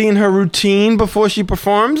nobody seeing her routine before she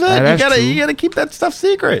performs it. that's true. You gotta keep that stuff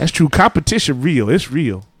secret. That's true. Competition real. It's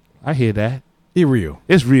real. I hear that. Iryu.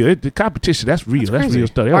 It's real. The competition, that's real. That's real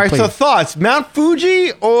stuff. They All don't right, play so it. thoughts: Mount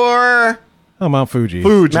Fuji or Oh, Mount Fuji.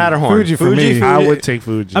 Matterhorn? Fuji for me. I would take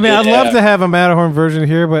Fuji. I mean, I'd Yeah. love to have a Matterhorn version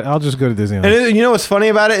here, but I'll just go to Disneyland. And you know what's funny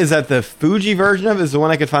about it is that the Fuji version of it is the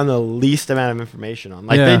one I could find the least amount of information on.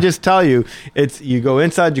 Like Yeah. they just tell you it's you go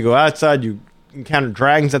inside, you go outside, you encounter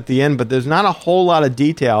dragons at the end, but there's not a whole lot of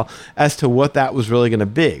detail as to what that was really going to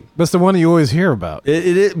be. That's the one that you always hear about.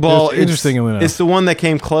 It's interesting enough. It's the one that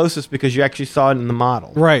came closest because you actually saw it in the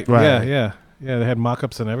model. Right. Right. Yeah. They had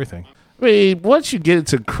mock-ups and everything. I mean, once you get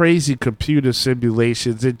into crazy computer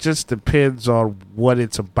simulations, it just depends on what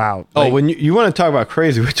it's about. Oh, Like- when you want to talk about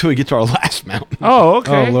crazy, wait till we get to our last mountain. oh,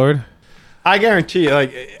 okay. Oh, Lord. I guarantee you,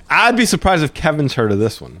 like I'd be surprised if Kevin's heard of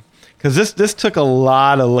this one because this took a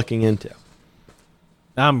lot of looking into.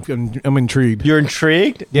 I'm intrigued. You're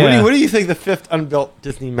intrigued? Yeah. What do you think the fifth unbuilt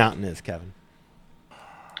Disney mountain is, Kevin?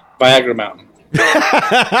 Viagra Mountain.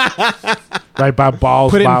 Right by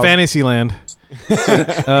Balls. Put it in Mountain. Fantasyland.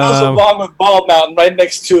 Also, bomb with Bald Mountain right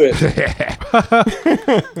next to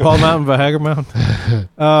it. Bald Mountain, Viagra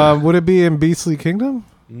Mountain. Would it be in Beastly Kingdom?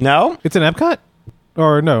 No, It's in Epcot?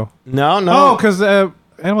 Or no? no. Oh, because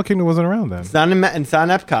Animal Kingdom wasn't around then. it's not in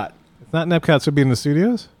Epcot. It's not in Epcot, so it'd be in the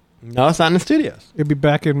studios? No, it's not in the studios. It'd be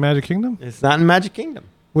back in Magic Kingdom? It's not in Magic Kingdom.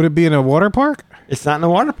 Would it be in a water park? It's not in the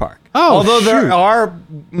water park. Oh, although shoot. there are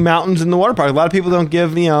mountains in the water park. A lot of people don't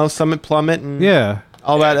give Summit Plummet and Yeah.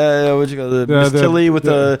 all that. What you go Miss the- Tilly with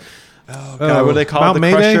the what do they call Mount it?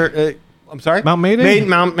 The Mayday? Crusher. I'm sorry, Mount Mayday?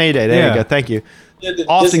 Mount Mayday. There Yeah. you go. Thank you. The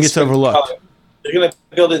Austin Disney gets Springs overlooked. call it- They're going to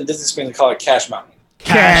build it in Disney Springs and call it Cash Mountain.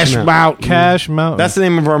 Cash Mountain. Cash Mountain. That's the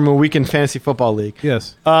name of our weekend fantasy football league.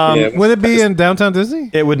 yes. Yeah, Would it be in Downtown Disney?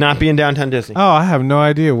 It would not be in downtown Disney. Oh, I have no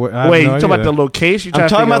idea. Wait, you talking about the location? I'm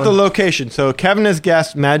talking about the location. So Kevin has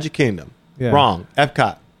guessed Magic Kingdom. Yeah. Wrong.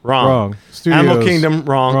 Epcot. Wrong. Wrong. Studios. Animal Kingdom.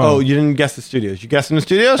 Wrong. Wrong. Oh, you didn't guess the studios. You guessed in the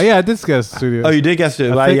studios? Oh, yeah, I did guess studios. Oh, you did guess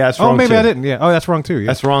it. I think- Yeah, that's oh, wrong maybe too. I didn't. Yeah. Oh, that's wrong too. Yeah.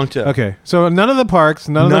 That's wrong too. Okay. So none of the parks,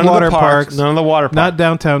 none of the water parks, None of the water parks. not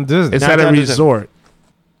Downtown Disney. It's Not at a down to the- resort.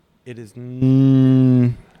 It is.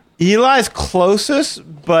 Eli's closest,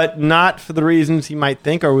 but not for the reasons he might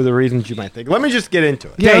think or the reasons you might think. Let me just get into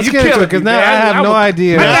it. yeah, let's you get into killing it because me, now I man. have I no was-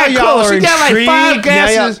 idea. I Now got y'all close. are You got like intrigued. 5 Now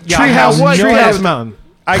guesses. y'all Treehouse have what? no Treehouse idea. Mountain.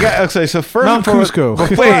 I got okay. So first, Mount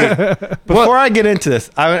Cusco. before I get into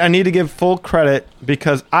this, I need to give full credit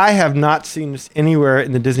because I have not seen this anywhere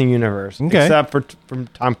in the Disney universe Okay. except for from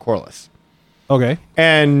Tom Corliss. Okay.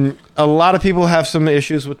 And a lot of people have some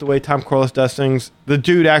issues with the way Tom Corliss does things. The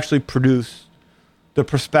dude actually produced the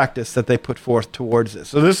prospectus that they put forth towards this.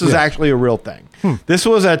 So this is Yeah. actually a real thing. This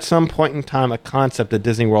was at some point in time a concept that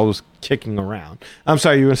Disney World was kicking around. I'm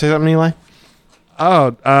sorry, you want to say something, Eli?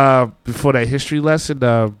 Oh, before that history lesson,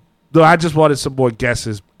 no, I just wanted some more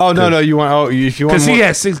guesses. Oh no, you want? Oh, if you want, Because he more,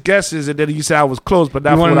 had 6 guesses, and then you said I was close, but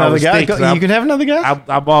not you for want what I another was guess? thinking. You can have another guess.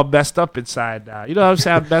 I'm all messed up inside now. You know what I'm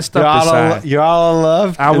saying? I'm messed You're up all, inside. you're all in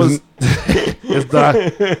love. I was. It's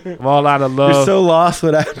done. I'm all out of love. You're so lost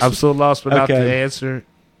without. I'm so lost without Okay. the answer.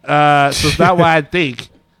 So it's not why I think.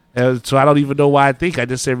 So I don't even know why I think. I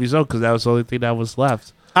just said result because that was the only thing that was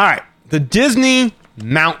left. All right, the Disney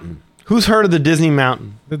Mountain. Who's heard of the Disney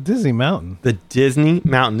Mountain? The Disney Mountain. The Disney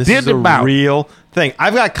Mountain. This Disney is a Mountain. real thing.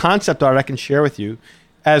 I've got concept art I can share with you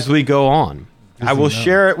as we go on. I will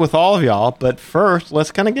share it with all of y'all, but first,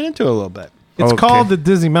 let's kind of get into it a little bit. It's called the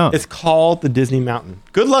Disney Mountain. It's called the Disney Mountain.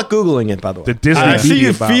 Good luck Googling it, by the way. The Disney I see you Media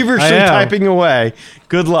Mountain. feverishly I am. typing away.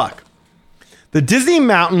 Good luck. The Disney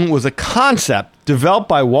Mountain was a concept developed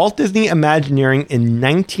by Walt Disney Imagineering in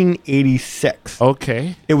 1986.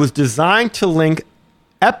 Okay. It was designed to link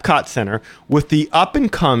Epcot Center with the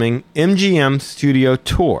up-and-coming MGM Studio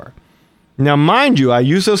Tour. Now, mind you, I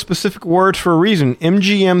use those specific words for a reason.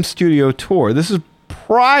 MGM Studio Tour. This is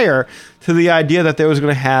prior to the idea that there was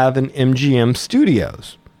going to have an MGM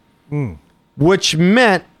Studios, which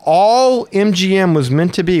meant all MGM was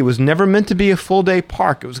meant to be. It was never meant to be a full-day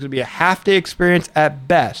park. It was going to be a half-day experience at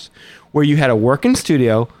best, where you had a working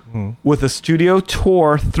studio with a studio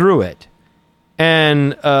tour through it.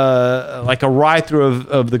 And like a ride-through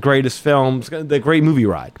of the greatest films, the great movie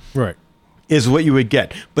ride. Right. Is what you would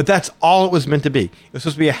get. But that's all it was meant to be. It was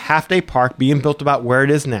supposed to be a half-day park being built about where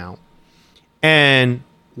it is now. And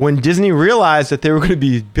when Disney realized that they were going to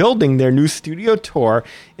be building their new studio tour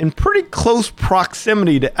in pretty close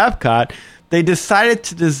proximity to Epcot, they decided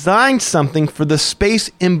to design something for the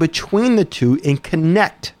space in between the two and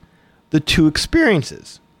connect the two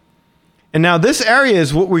experiences. And now this area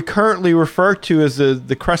is what we currently refer to as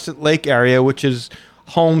the Crescent Lake area, which is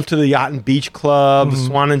home to the Yacht and Beach Club, the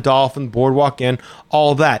Swan and Dolphin, Boardwalk Inn,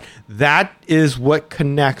 all that. That is what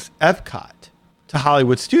connects Epcot to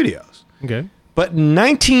Hollywood Studios. Okay. But in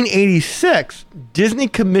 1986, Disney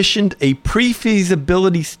commissioned a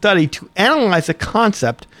pre-feasibility study to analyze the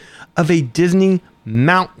concept of a Disney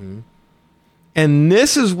Mountain. And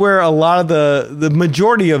this is where a lot of the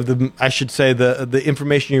majority of the, I should say, the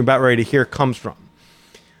information you're about ready to hear comes from.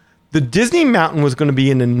 The Disney Mountain was going to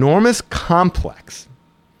be an enormous complex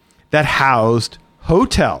that housed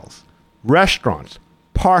hotels, restaurants,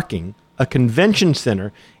 parking, a convention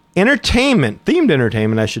center, themed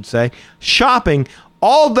entertainment, I should say, shopping,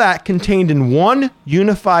 all that contained in one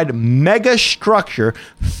unified mega structure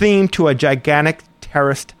themed to a gigantic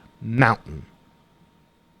terraced mountain.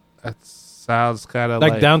 That sounds kind of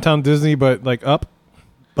Like downtown Disney, but like up?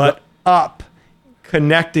 But up,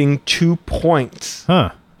 connecting 2 points.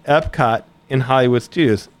 Huh. Epcot and Hollywood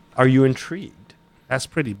Studios. Are you intrigued? That's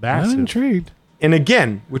pretty I'm massive. intrigued. And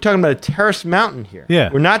again, we're talking about a terraced mountain here. Yeah.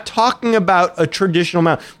 We're not talking about a traditional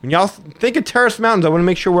mountain. When y'all think of terraced mountains, I want to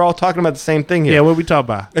make sure we're all talking about the same thing here. Yeah, what we talking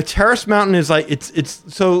about? A terraced mountain is like, it's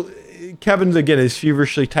so Kevin's again is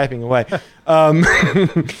feverishly typing away.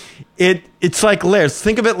 It's like layers.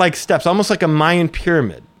 Think of it like steps, almost like a Mayan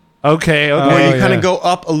pyramid. Okay, Where okay. you kind yeah. of go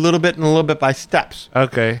up a little bit and a little bit by steps.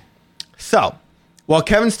 Okay. So, while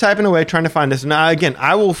Kevin's typing away trying to find this, now again,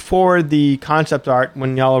 I will forward the concept art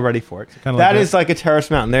when y'all are ready for it. Kinda That like is like a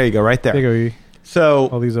terraced mountain. There you go, right there. There you go. All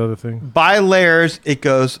So, these other things. by layers, it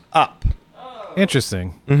goes up.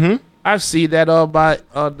 Interesting. I've seen that on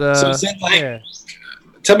the. So is it like,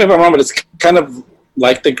 tell me if I'm wrong, but it's kind of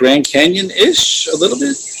like the Grand Canyon-ish a little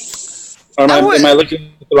bit? Or am I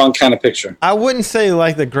looking at the wrong kind of picture? I wouldn't say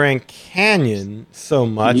like the Grand Canyon so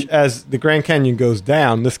much as the Grand Canyon goes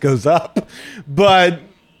down, this goes up. But I'm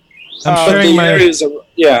But sharing the my. areas are,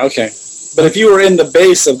 yeah, okay. But if you were in the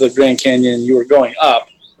base of the Grand Canyon, you were going up.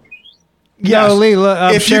 yes, No, Lee,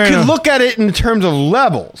 I'm if you sharing could a- look at it in terms of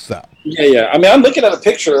levels, though. Yeah. I mean, I'm looking at a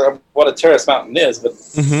picture of what a terrace mountain is, but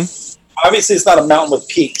obviously it's not a mountain with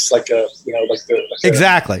peaks like a,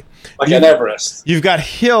 Exactly. like an Everest. You've got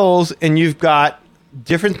hills and you've got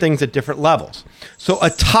different things at different levels. So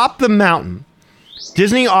atop the mountain,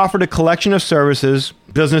 Disney offered a collection of services,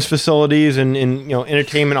 business facilities, and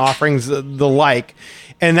entertainment offerings, the like,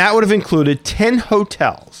 and that would have included 10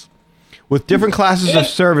 hotels with different classes of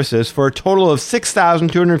services for a total of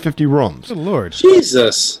 6,250 rooms. Good Lord.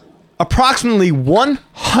 Jesus. Approximately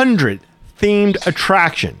 100 themed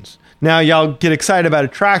attractions. Now, y'all get excited about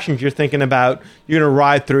attractions. You're thinking about you're going to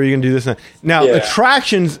ride through, you're going to do this. And that. Now, Yeah.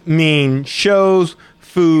 attractions mean shows,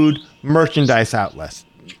 food, merchandise outlets,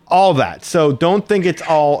 all that. So don't think it's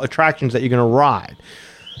all attractions that you're going to ride.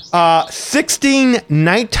 16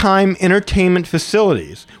 nighttime entertainment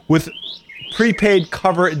facilities with prepaid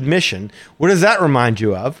cover admission. What does that remind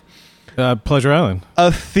you of? Pleasure Island.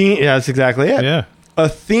 Yeah, that's exactly it. Yeah. A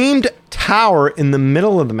themed tower in the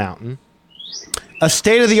middle of the mountain, a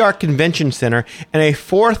state-of-the-art convention center, and a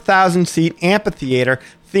 4,000-seat amphitheater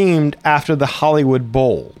themed after the Hollywood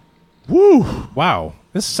Bowl. Woo! Wow.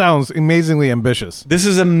 This sounds amazingly ambitious. This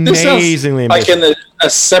is This amazingly sounds like ambitious. in a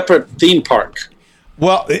separate theme park.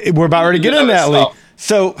 Well, we're about ready to get You know into that, Lee. yourself.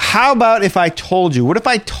 So how about if I told you, what if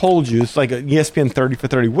I told you, it's like a ESPN 30 for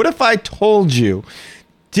 30, what if I told you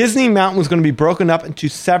Disney Mountain was going to be broken up into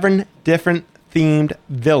 7 different themed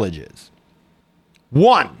villages?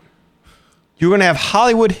 1, you're going to have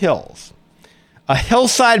Hollywood Hills, a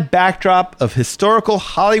hillside backdrop of historical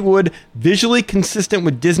Hollywood, visually consistent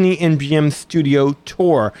with Disney MGM Studio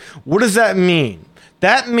Tour. What does that mean?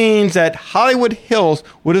 That means that Hollywood Hills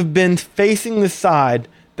would have been facing the side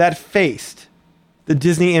that faced the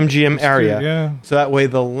Disney MGM area. Yeah. So that way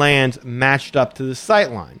the lands matched up to the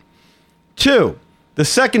sight line. 2, the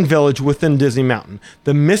second village within Disney Mountain,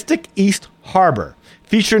 the Mystic East Harbor,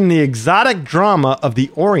 featuring the exotic drama of the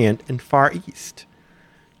Orient and Far East.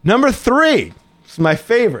 Number 3, this is my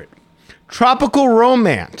favorite, tropical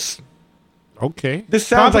romance. Okay. This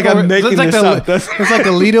sounds like I'm making this up. It's like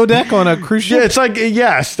a Lido deck on a cruise ship. Yeah, it's like,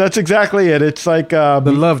 yes, that's exactly it. It's like the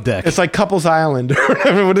love deck. it's like Couples Island or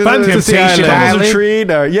whatever. What is Fantasy it? Island. Couples Retreat.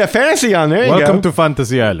 Yeah, Fantasy Island. There you go. Welcome to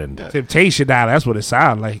Fantasy Island. Temptation Island. That's what it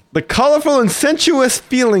sounds like. The colorful and sensuous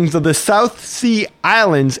feelings of the South Sea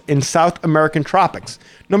Islands in South American tropics.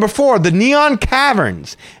 Number 4, the Neon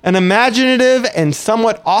Caverns, an imaginative and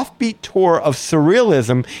somewhat offbeat tour of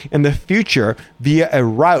surrealism in the future via a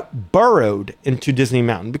route burrowed into Disney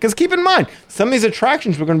Mountain. Because keep in mind, some of these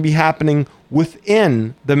attractions were going to be happening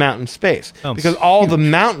within the mountain space. Because all the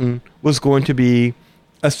mountain was going to be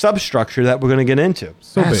a substructure that we're going to get into.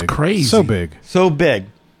 So That's big. crazy. So big. So big.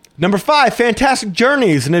 Number 5, Fantastic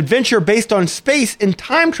Journeys, an adventure based on space and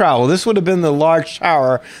time travel. This would have been the large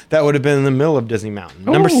tower that would have been in the middle of Disney Mountain.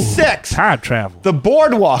 Number Ooh, 6, time travel. The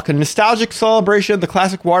Boardwalk, a nostalgic celebration of the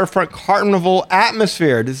classic waterfront carnival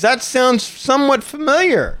atmosphere. Does that sound somewhat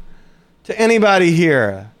familiar to anybody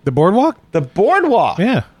here? The boardwalk? The Boardwalk.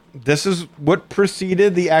 Yeah. This is what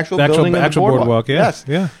preceded the actual The building of the actual boardwalk, yes.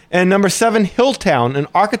 Yeah. And number 7, Hilltown, an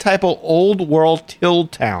archetypal old world hill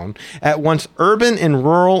town, at once urban and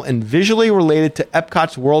rural and visually related to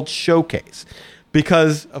Epcot's World Showcase.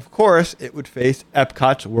 Because, of course, it would face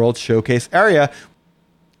Epcot's World Showcase area.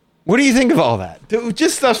 What do you think of all that?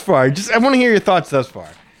 Just thus far. I want to hear your thoughts thus far.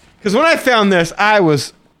 Because when I found this, I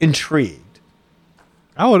was intrigued.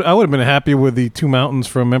 I would have been happy with the 2 mountains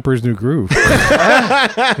from Emperor's New Groove.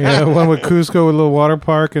 One with Cusco with a little water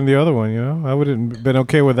park and the other one, I would have been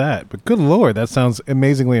okay with that. But good Lord, that sounds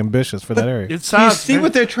amazingly ambitious for that area. It Do you sounds see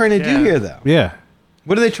what they're trying to do here, though? Yeah.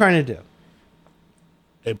 What are they trying to do?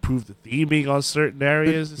 improve the theming on certain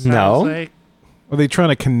areas. It sounds No. like. Are they trying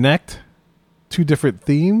to connect 2 different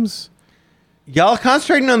themes? Y'all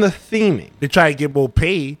concentrating on the theming. They try to get more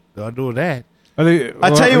paid. They're doing that. Are they?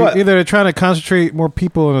 I'll tell you what. Either they're trying to concentrate more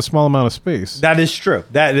people in a small amount of space. That is true.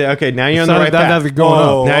 Okay, now you're on the Sounded- right that- path. that's going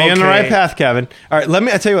up. Now you're on the okay. right path, Kevin. All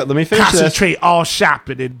right, I tell you what. Let me finish this. Concentrate all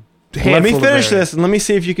shopping and Let me finish this, and let me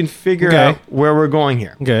see if you can figure Okay. out where we're going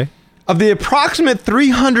here. Okay. Of the approximate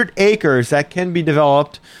 300 acres that can be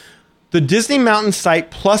developed, the Disney Mountain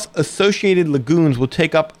site plus associated lagoons will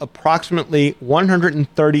take up approximately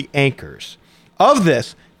 130 acres. Of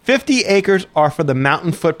this, 50 acres are for the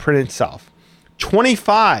mountain footprint itself.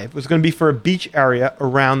 25 was going to be for a beach area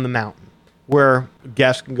around the mountain where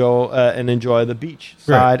guests can go and enjoy the beach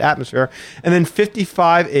side atmosphere. And then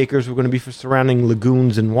 55 acres were going to be for surrounding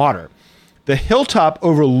lagoons and water. The hilltop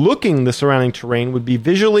overlooking the surrounding terrain would be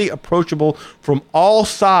visually approachable from all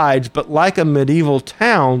sides, but like a medieval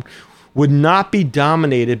town, would not be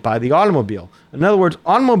dominated by the automobile. In other words,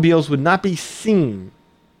 automobiles would not be seen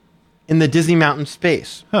in the Disney Mountain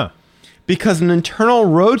space. Huh. Because an internal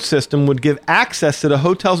road system would give access to the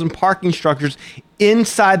hotels and parking structures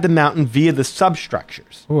inside the mountain via the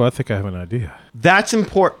substructures. Oh, I think I have an idea. That's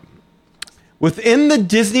important. Within the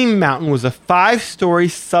Disney Mountain was a 5-story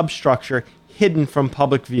substructure hidden from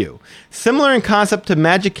public view. Similar in concept to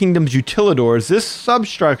Magic Kingdom's Utilidors, this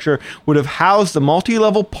substructure would have housed the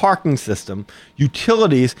multi-level parking system,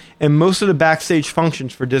 utilities, and most of the backstage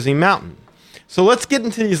functions for Disney Mountain. So let's get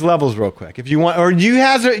into these levels real quick. If you want, or do you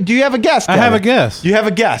have a guess? I have Kevin? a guess. You have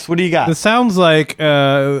a guess. What do you got? This sounds like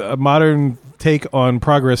a modern take on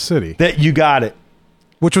Progress City, That you got it.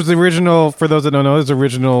 which was the original, for those that don't know, is the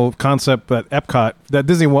original concept that Epcot, that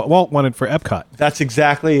Disney Walt wanted for Epcot. That's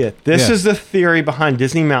exactly it. This Yeah. is the theory behind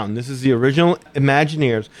Disney Mountain. This is the original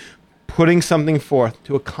Imagineers putting something forth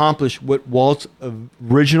to accomplish what Walt's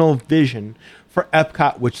original vision for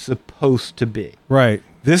Epcot was supposed to be. Right.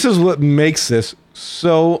 This is what makes this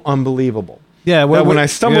so unbelievable. Yeah. That when I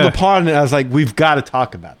stumbled yeah. upon it, I was like, we've got to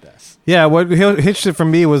talk about this. Yeah, what hitched it for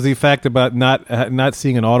me was the fact about not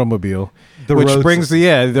seeing an automobile, The which road brings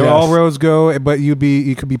system. all Yes. roads go, but you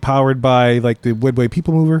could be powered by like the Woodway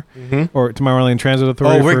People Mover or Tomorrowland Transit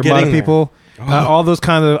Authority Oh, we're for a lot getting of there. people. All those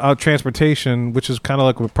kind of transportation, which is kind of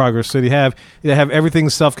like what Progress City have. They have everything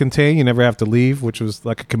self-contained. You never have to leave, which was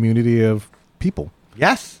like a community of people.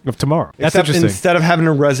 Yes. of tomorrow. That's Except interesting. instead of having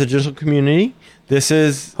a residential community, this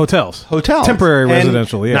is Hotels. hotels. Temporary And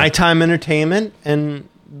residential, yeah. nighttime entertainment and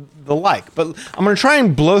the like. But I'm going to try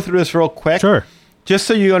and blow through this real quick. Sure. Just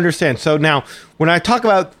so you understand. So now, when I talk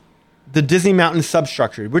about the Disney Mountain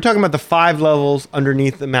substructure, we're talking about the 5 levels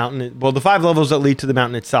underneath the mountain. Well, the 5 levels that lead to the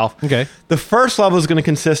mountain itself. Okay. The first level is going to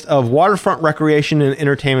consist of waterfront recreation and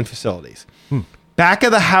entertainment facilities. Back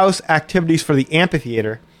of the house activities for the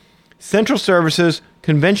amphitheater, central services,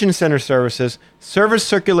 convention center services, service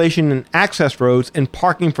circulation and access roads, and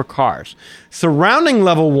parking for cars. Surrounding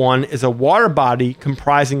level 1 is a water body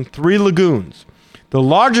comprising 3 lagoons. The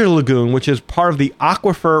larger lagoon, which is part of the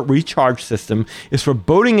aquifer recharge system, is for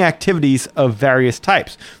boating activities of various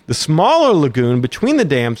types. The smaller lagoon between the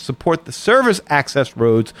dams support the service access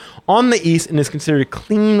roads on the east and is considered a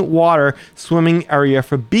clean water swimming area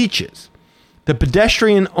for beaches. The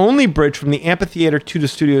pedestrian-only bridge from the amphitheater to the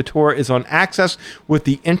Studio Tour is on access with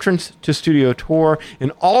the entrance to Studio Tour,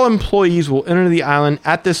 and all employees will enter the island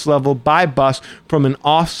at this level by bus from an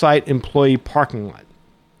off-site employee parking lot.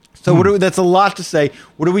 So that's a lot to say.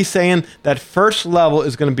 What are we saying? That first level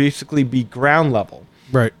is going to basically be ground level.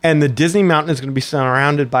 Right. And the Disney Mountain is going to be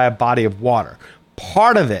surrounded by a body of water.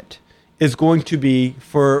 Part of it is going to be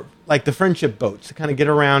for like the friendship boats to kind of get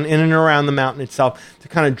around in and around the mountain itself to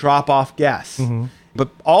kind of drop off guests.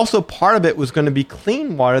 But also part of it was going to be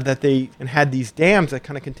clean water that they and had these dams that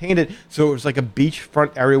kind of contained it. So it was like a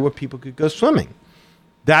beachfront area where people could go swimming.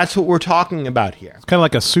 That's what we're talking about here. It's kind of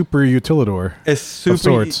like a super utilidor. It's super, of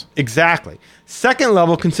sorts. Exactly. Second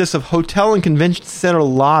level consists of hotel and convention center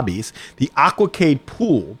lobbies, the Aquacade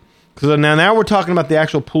pool. So now we're talking about the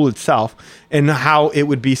actual pool itself and how it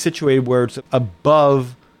would be situated where it's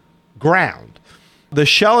above ground. The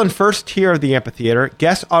shell and first tier of the amphitheater,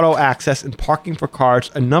 guest auto access, and parking for cars.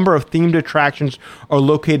 A number of themed attractions are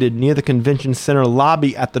located near the convention center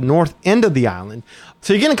lobby at the north end of the island.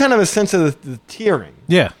 So you're getting kind of a sense of the tiering.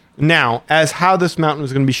 Yeah. Now, as how this mountain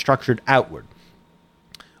is going to be structured outward.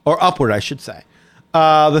 Or upward, I should say.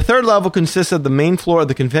 The third level consists of the main floor of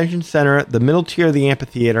the convention center, the middle tier of the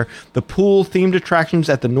amphitheater, the pool, themed attractions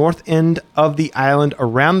at the north end of the island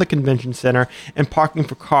around the convention center, and parking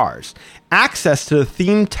for cars. Access to the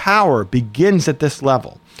themed tower begins at this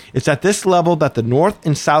level. It's at this level that the north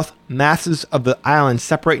and south masses of the island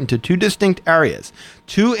separate into 2 distinct areas.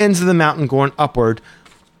 2 ends of the mountain going upward,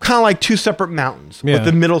 kind of like 2 separate mountains, with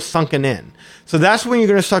the middle sunken in. So that's when you're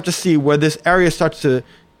going to start to see where this area starts to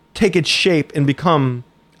take its shape and become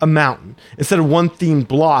a mountain. Instead of one themed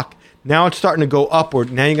block, now it's starting to go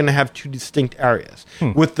upward. Now you're going to have 2 distinct areas,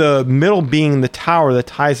 with the middle being the tower that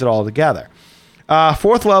ties it all together.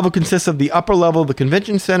 Fourth level consists of the upper level of the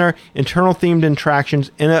convention center, internal themed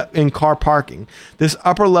attractions, and car parking. This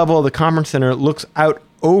upper level of the conference center looks out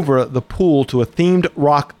over the pool to a themed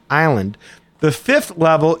rock island. The fifth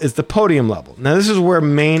level is the podium level. Now, this is where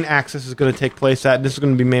main access is going to take place at. This is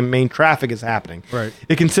going to be main traffic is happening. Right.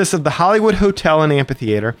 It consists of the Hollywood Hotel and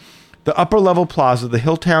Amphitheater, the upper level plaza, the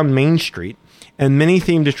Hilltown Main Street, and many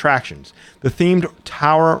themed attractions. The themed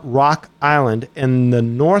Tower Rock Island and the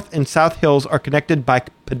North and South Hills are connected by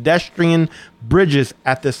pedestrian bridges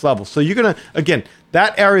at this level. So you're going to, again,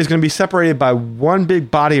 that area is going to be separated by one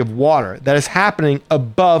big body of water that is happening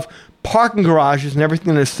above parking garages and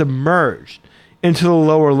everything that is submerged into the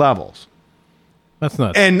lower levels. That's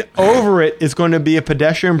nuts. And over it is going to be a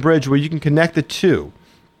pedestrian bridge where you can connect the two.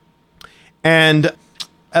 And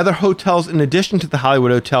other hotels, in addition to the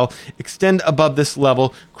Hollywood Hotel, extend above this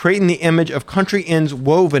level, creating the image of country inns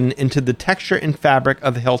woven into the texture and fabric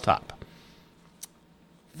of the hilltop.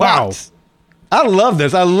 Wow. But I love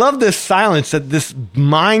this. I love this silence, this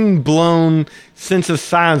mind-blown sense of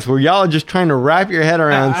silence where y'all are just trying to wrap your head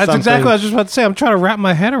around That's something. exactly what I was just about to say. I'm trying to wrap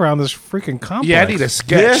my head around this freaking complex. Yeah, I need a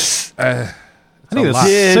sketch. This I need a lot.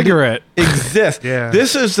 cigarette. Exist. Yeah.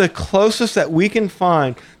 This is the closest that we can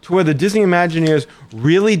find to where the Disney Imagineers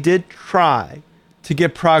really did try to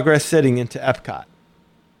get Progress City into Epcot.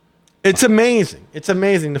 It's amazing. It's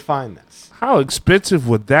amazing to find this. How expensive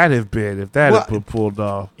would that have been if that Well, had been pulled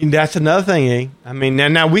off? And that's another thing, eh? I mean,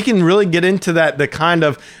 now we can really get into that, the kind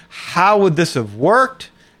of how would this have worked?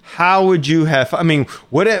 How would you have, I mean,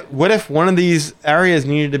 what if one of these areas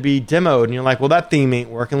needed to be demoed and you're like, well, that theme ain't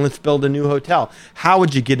working, let's build a new hotel. How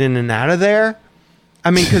would you get in and out of there? I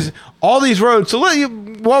mean, because all these roads, so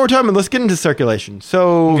while we're talking about, let's get into circulation.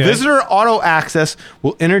 So Okay. visitor auto access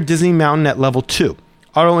will enter Disney Mountain at level 2,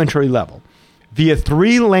 auto entry level, via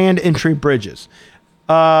 3 land entry bridges.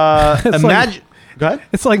 Imagine, go ahead.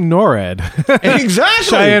 It's like NORAD. Exactly.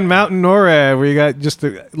 Cheyenne Mountain NORAD, where you got just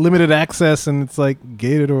a limited access and it's like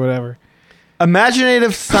gated or whatever.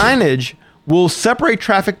 Imaginative signage will separate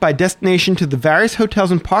traffic by destination to the various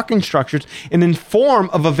hotels and parking structures and inform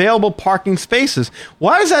of available parking spaces.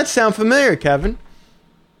 Why does that sound familiar, Kevin?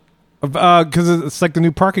 Because it's like the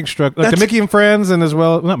new parking structure, like the That's- Mickey and Friends, and as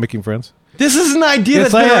well, not Mickey and Friends. This is an idea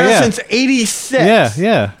It's that's been like- around yeah. since 86.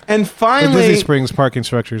 Yeah. And The finally, Disney Springs parking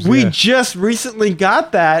structures. we yeah. just recently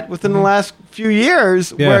got that within the last few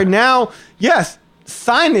years, Yeah. where now, yes,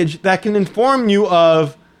 signage that can inform you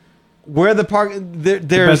of where the park there's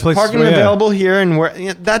best places parking to- yeah. available here and where.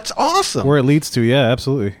 That's awesome. Where it leads to, yeah,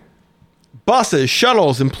 absolutely. Buses,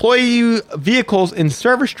 shuttles, employee vehicles, and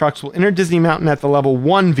service trucks will enter Disney Mountain at the level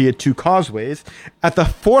 1 via 2 causeways. At the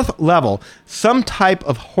 4th level, some type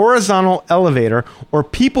of horizontal elevator or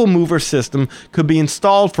people mover system could be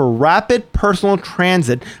installed for rapid personal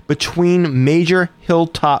transit between major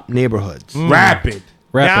hilltop neighborhoods. Rapid.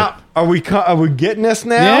 Now, are we getting this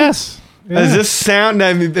now? Yes. Does this sound?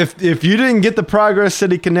 I mean, if you didn't get the Progress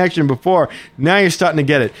City connection before, now you're starting to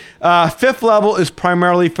get it. 5th level is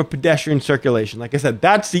primarily for pedestrian circulation. Like I said,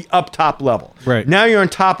 that's the up top level. Right. Now you're on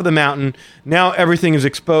top of the mountain. Now everything is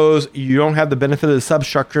exposed. You don't have the benefit of the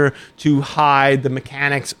substructure to hide the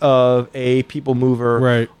mechanics of a people mover.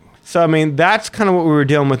 Right. So, I mean, that's kind of what we were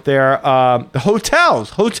dealing with there. The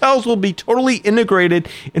hotels. Hotels will be totally integrated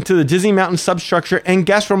into the Disney Mountain substructure, and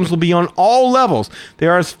guest rooms will be on all levels. They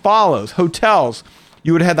are as follows. Hotels.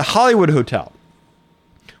 You would have the Hollywood Hotel,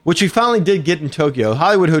 which we finally did get in Tokyo.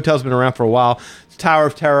 Hollywood Hotel's been around for a while. It's Tower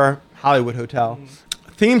of Terror, Hollywood Hotel.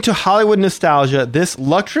 Themed to Hollywood nostalgia, this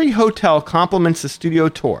luxury hotel complements the studio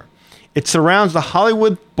tour. It surrounds the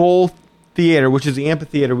Hollywood Bowl Theater, which is the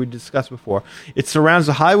amphitheater we discussed before. It surrounds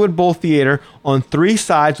the Hollywood Bowl Theater on 3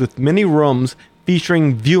 sides with many rooms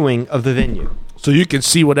featuring viewing of the venue. So you can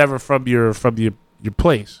see whatever from your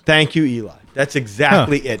place. Thank you, Eli. That's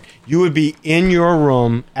exactly it. You would be in your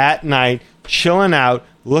room at night, chilling out,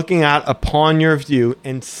 looking out upon your view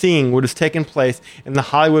and seeing what is taking place in the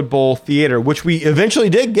Hollywood Bowl Theater, which we eventually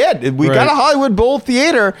did get. We got a Hollywood Bowl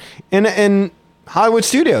Theater in Hollywood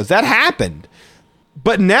Studios. That happened.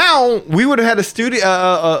 But now we would have had a studio,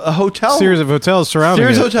 a hotel, Series of hotels surrounding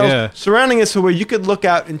it. Yeah. surrounding it, so where you could look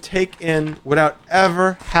out and take in without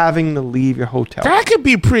ever having to leave your hotel. That could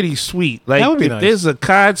be pretty sweet. Like That would be if nice. there's a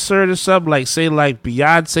concert or something, like say like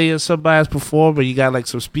Beyonce or somebody's performing, you got like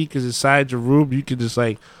some speakers inside your room, you can just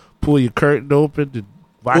like pull your curtain open and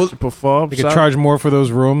watch it perform. They could charge more for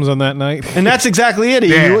those rooms on that night. And that's exactly it.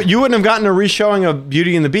 Yeah. You wouldn't have gotten a re-showing of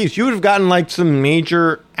Beauty and the Beast. You would have gotten like some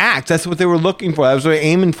major acts. That's what they were looking for. That was what they were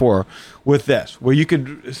aiming for with this, where you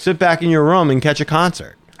could sit back in your room and catch a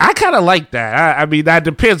concert. I kind of like that. I mean, that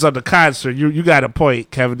depends on the concert. You got a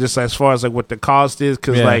point, Kevin, just as far as like what the cost is.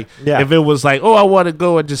 Because Yeah. if it was like, oh, I want to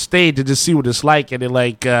go and just stage and just see what it's like, and then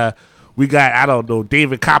like we got, I don't know,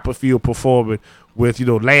 David Copperfield performing with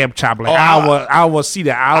lamb chop. Like I want to see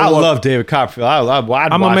that. I love David Copperfield. I'd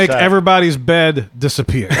I'm gonna make that. everybody's bed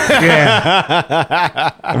disappear.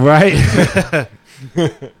 Yeah. Right.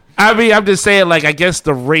 I mean, I'm just saying, like, I guess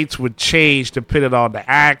the rates would change depending on the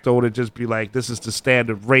act, or would it just be like, this is the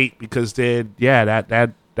standard rate? Because then, yeah,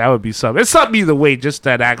 that would be something. It's something either way. Just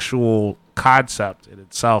that actual concept in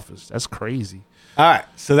itself that's crazy. All right,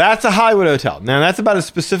 so that's a Hollywood hotel. Now, that's about as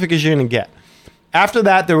specific as you're going to get. After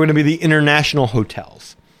that, there were going to be the international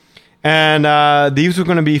hotels. And these were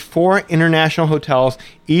going to be 4 international hotels,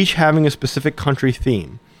 each having a specific country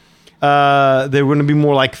theme. They were going to be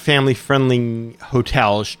more like family-friendly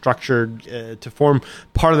hotels structured to form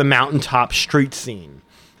part of the mountaintop street scene.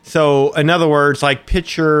 So, in other words, like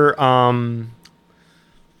picture...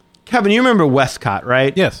 Kevin, you remember Westcott,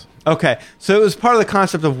 right? Yes. Okay, so it was part of the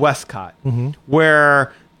concept of Westcott,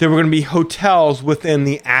 where there were going to be hotels within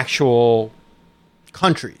the actual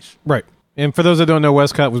countries. Right. And for those that don't know,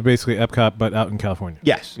 Westcott was basically Epcot, but out in California.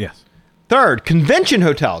 Yes. Yes. Third, convention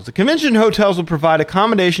hotels. The convention hotels will provide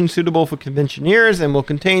accommodation suitable for conventioneers and will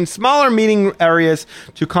contain smaller meeting areas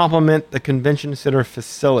to complement the convention center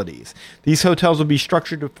facilities. These hotels will be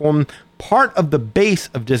structured to form part of the base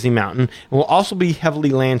of Disney Mountain and will also be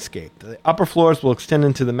heavily landscaped. The upper floors will extend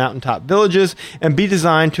into the mountaintop villages and be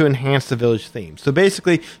designed to enhance the village theme. So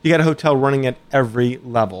basically, you got a hotel running at every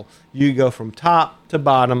level. You go from top to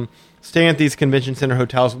bottom, staying at these convention center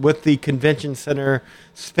hotels with the convention center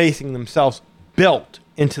facing themselves built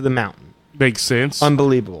into the mountain. Makes sense.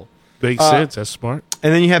 Unbelievable. Makes sense. That's smart.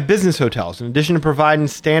 And then you have business hotels. In addition to providing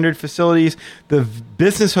standard facilities, the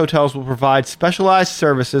business hotels will provide specialized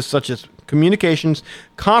services such as communications,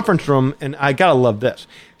 conference room, and I gotta love this,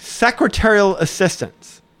 secretarial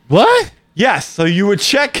assistance. What? Yes, so you would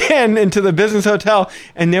check into the business hotel,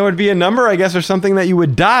 and there would be a number, I guess, or something that you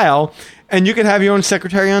would dial, And you can have your own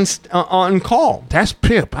secretary on call. That's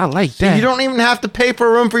pimp. I like So that. you don't even have to pay for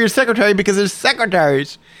a room for your secretary because there's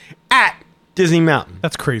secretaries at Disney Mountain.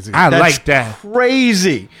 That's crazy. I That's like that.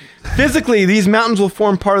 crazy. Physically, these mountains will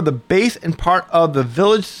form part of the base and part of the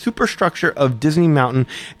village superstructure of Disney Mountain.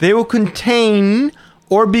 They will contain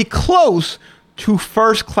or be close to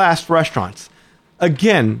first-class restaurants.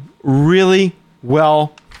 Again, really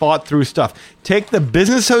well thought through stuff. Take the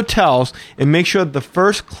business hotels and make sure that the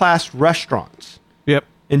first-class restaurants Yep.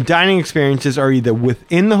 and dining experiences are either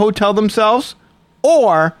within the hotel themselves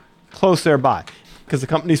or close thereby. Because the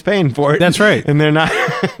company's paying for it. That's right. And they're not.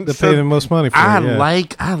 They pay the most money for I it.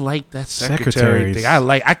 Yeah. like that secretary Secretaries. thing.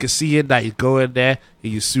 I can see it now. You go in there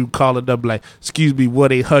and you soon calling up like, excuse me,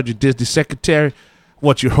 1-800 Disney secretary.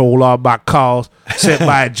 Want you to hold all my calls, set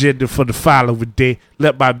my agenda for the following day,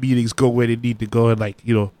 let my meetings go where they need to go, and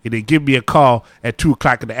and then give me a call at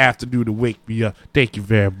 2:00 in the afternoon to wake me up. Thank you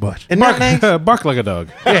very much. And that Bark like a dog.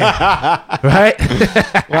 Right?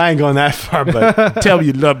 well, I ain't going that far, but Tell me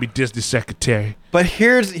you love me, Disney secretary.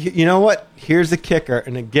 you know what? Here's the kicker.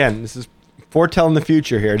 And again, this is foretelling the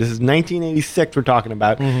future here. This is 1986 we're talking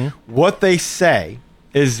about. What they say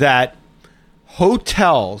is that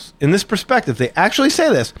hotels, in this perspective, they actually say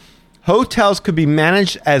this, hotels could be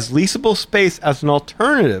managed as leasable space as an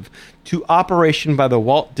alternative to operation by the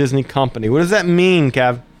Walt Disney Company. What does that mean,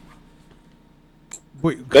 Kev?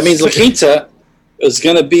 That means La Quinta is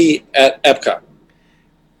going to be at Epcot.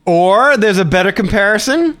 Or there's a better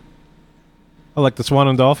comparison. I like the Swan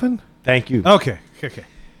and Dolphin. Thank you. Okay.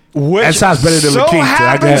 Which That sounds better than so La Quinta, I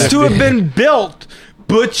happens guess. to have been built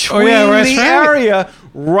between that's the right. area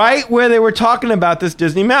right where they were talking about this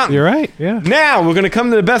Disney Mountain. You're right. Yeah. Now we're going to come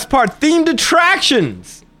to the best part: themed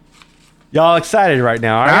attractions. Y'all excited right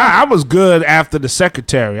now? All right? I was good after the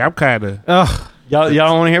secretary. I'm kind of Ugh. Y'all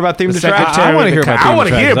don't want to hear about themed attractions? I wanna hear about I themed want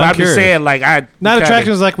to hear attractions. I'm about. I'm just curious. saying, like Not kinda-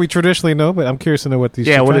 attractions like we traditionally know, but I'm curious to know what these.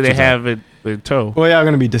 Yeah, what do they attractions are. have in tow? Well, y'all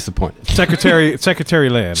going to be disappointed. Secretary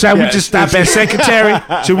Land. Shall we Yeah, just stop at secretary?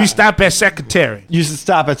 Should we stop at secretary? You should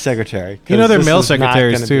stop at secretary. You know they're 'cause male this is not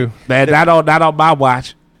secretaries gonna too. Man, not on my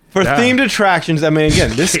watch. For Yeah. themed attractions, I mean,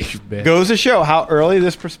 again, this Man. goes to show how early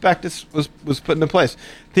this prospectus was put into place.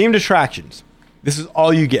 Themed attractions. This is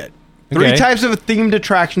all you get. Three Okay. types of themed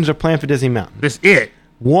attractions are planned for Disney Mountain. That's it.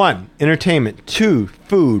 1, entertainment. 2,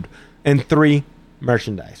 food. And 3,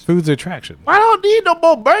 merchandise. Food's attraction. I don't need no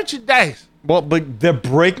more merchandise. Well, but they're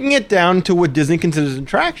breaking it down to what Disney considers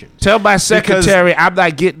attractions. Tell my secretary I'm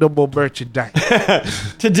not getting no more merchandise.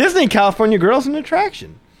 To Disney, California Girl is an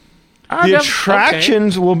attraction. The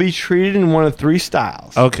attractions will be treated in one of 3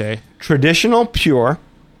 styles. Okay. Traditional, pure,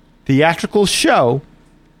 theatrical show,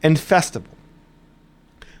 and festival.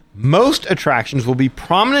 Most attractions will be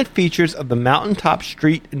prominent features of the mountaintop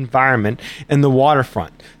street environment and the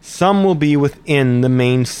waterfront. Some will be within the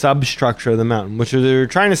main substructure of the mountain, which they're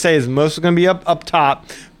trying to say is most are going to be up top,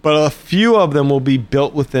 but a few of them will be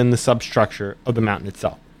built within the substructure of the mountain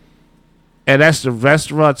itself. And that's the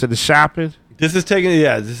restaurants and the shopping. This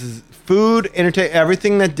is food, entertainment,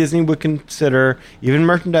 everything that Disney would consider, even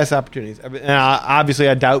merchandise opportunities. And obviously,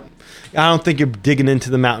 I don't think you're digging into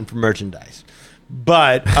the mountain for merchandise.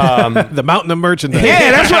 But The mountain of merchandise.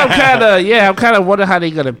 Yeah, that's what I'm kind of wondering how they're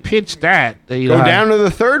gonna pitch that. You know, go down to the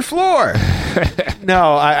 3rd floor.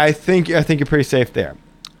 No, I think you're pretty safe there.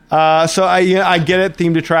 So I get it.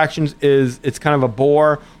 Themed attractions it's kind of a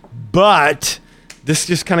bore, but this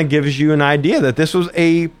just kind of gives you an idea that this was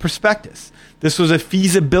a prospectus. This was a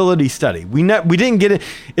feasibility study. We didn't get it.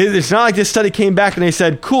 It's not like this study came back and they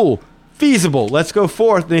said, "Cool, feasible, let's go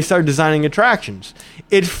forth," and they started designing attractions.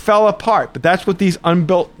 It fell apart, but that's what these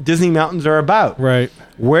unbuilt Disney mountains are about. Right.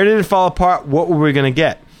 Where did it fall apart? What were we going to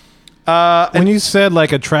get? When you said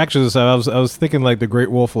like attractions, I was thinking like the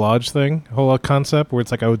Great Wolf Lodge thing, whole concept where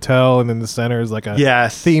it's like a hotel and in the center is like a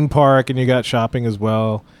Yes. theme park and you got shopping as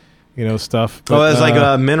well, stuff. Oh, it's like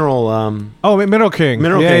a mineral. Mineral King.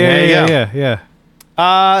 Mineral King, there you go.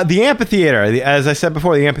 Yeah. The amphitheater. As I said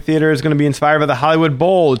before, the amphitheater is going to be inspired by the Hollywood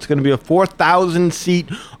Bowl. It's going to be a 4,000-seat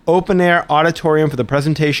open-air auditorium for the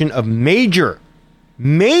presentation of major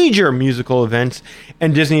musical events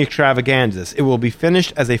and Disney extravaganzas. It will be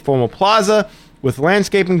finished as a formal plaza with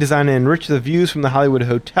landscaping designed to enrich the views from the Hollywood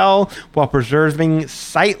Hotel while preserving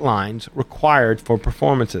sight lines required for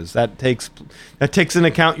performances. That takes into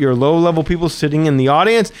account your low-level people sitting in the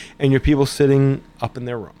audience and your people sitting up in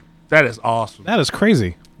their room. that is awesome. That is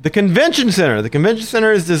crazy. The Convention Center. The Convention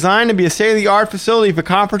Center is designed to be a state-of-the-art facility for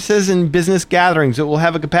conferences and business gatherings. It will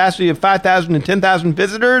have a capacity of 5,000 to 10,000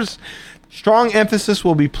 visitors. Strong emphasis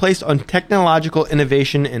will be placed on technological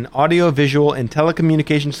innovation and audio-visual and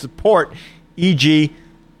telecommunications support, e.g.,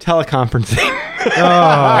 teleconferencing.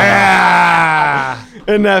 Ah.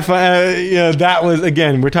 And that that was,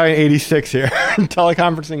 again, we're talking 86 here.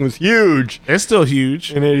 Teleconferencing was huge It's still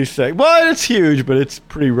huge. in 86. Well, it's huge, but it's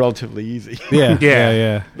pretty relatively easy. Yeah.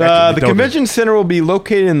 Yeah. The convention center will be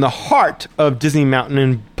located in the heart of Disney Mountain,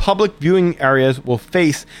 and public viewing areas will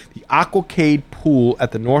face the Aquacade pool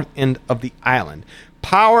at the north end of the island.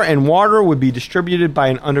 Power and water would be distributed by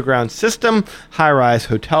an underground system. High-rise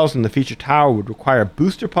hotels in the feature tower would require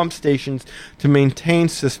booster pump stations to maintain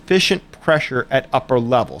sufficient pressure at upper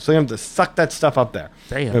levels. So you have to suck that stuff up there.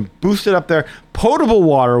 Damn. And boost it up there. Potable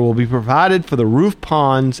water will be provided for the roof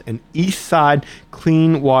ponds and east side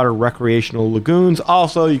clean water recreational lagoons.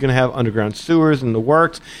 Also, you can have underground sewers in the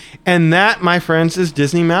works. And that, my friends, is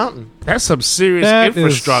Disney Mountain. That's some serious That is-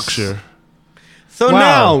 infrastructure. So Wow.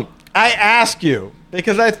 now, I ask you,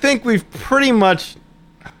 because I think we've pretty much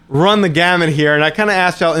run the gamut here, and I kind of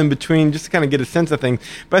asked y'all in between just to kind of get a sense of things.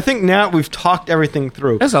 But I think now we've talked everything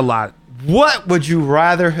through. That's a lot. What would you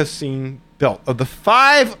rather have seen built? Of the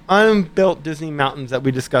 5 unbuilt Disney mountains that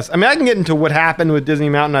we discussed, I mean, I can get into what happened with Disney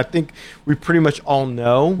Mountain. I think we pretty much all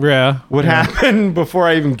know what happened before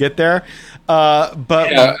I even get there.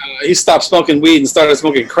 But he stopped smoking weed and started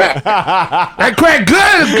smoking crack. That crack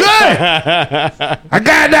good. I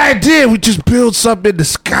got an idea. We just build something in the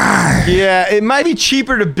sky. yeah, it might be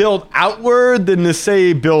cheaper to build outward than to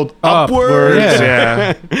say build upward.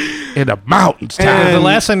 Yeah. In the mountains. The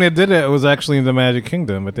last time they did it was actually in the Magic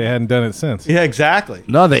Kingdom, but they hadn't done it since. Yeah, exactly.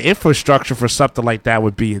 No, the infrastructure for something like that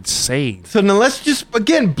would be insane. So now let's just,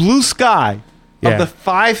 again, blue sky. Yeah. Of the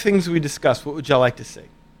 5 things we discussed, what would y'all like to see?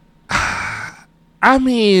 I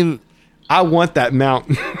mean, I want that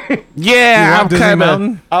mountain. yeah, I'm Disney kind of.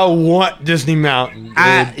 Mountain? I want Disney Mountain. dude.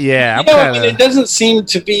 Yeah, I'm You know, I kind mean, it of. doesn't seem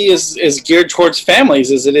to be as geared towards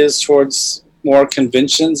families as it is towards more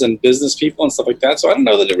conventions and business people and stuff like that. So I don't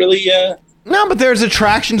know that it really. No, but there's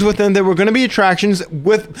attractions within. There were going to be attractions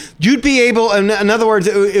with. You'd be able. In other words,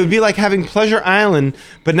 it would be like having Pleasure Island,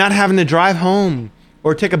 but not having to drive home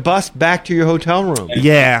or take a bus back to your hotel room.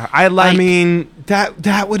 Yeah, I like. I mean,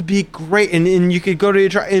 that would be great, and you could go to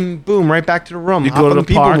your and boom, right back to the room. you Hop go to on the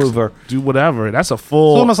People park, Mover. do whatever. That's a It's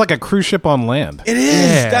full. almost like a cruise ship on land. It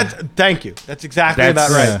is. Yeah. Thank you. That's exactly That's-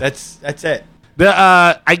 about right. yeah. That's it.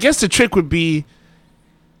 I guess the trick would be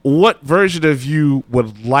what version of you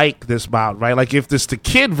would like this mountain, right? Like if it's the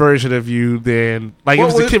kid version of you, then like if What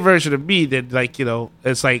it's the would- kid version of me, then like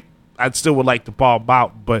it's like I still would like the Ball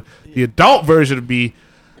Mountain, but the adult version of me,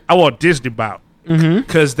 I want Disney Mountain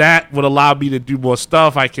because that would allow me to do more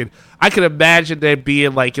stuff. I can imagine there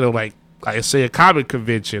being like like I say a comic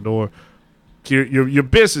convention or your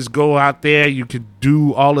business go out there. You can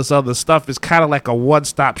do all this other stuff. It's kind of like a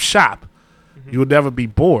one-stop shop. You would never be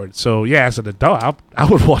bored. So yeah, as an adult, I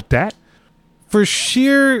would want that. For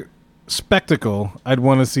sheer spectacle, I'd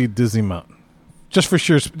want to see Disney Mountain. Just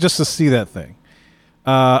to see that thing.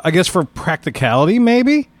 I guess for practicality,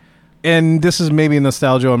 maybe. And this is maybe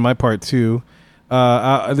nostalgia on my part too.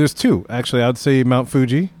 There's 2 actually. I would say Mount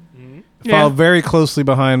Fuji, followed very closely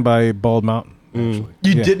behind by Bald Mountain. Actually.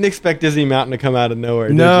 You didn't expect Disney Mountain to come out of nowhere,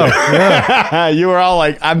 did No, you? You were all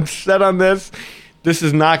like, I'm set on this. This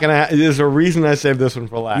is not going to there's a reason I saved this one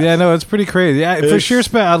for last. yeah, no, it's pretty crazy. Yeah, for It's- sheer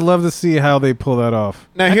spec, I'd love to see how they pull that off.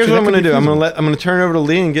 Now, here's Actually, what I'm that going to could do. be I'm feasible. going to turn it over to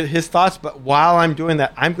Lee and get his thoughts, but while I'm doing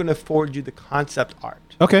that, I'm going to forward you the concept art.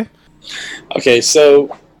 Okay. Okay,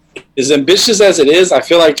 so as ambitious as it is, I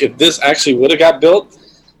feel like if this actually would have got built,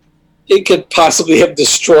 it could possibly have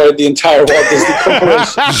destroyed the entire Walt Disney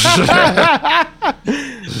Corporation. I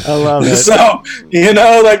love it. So,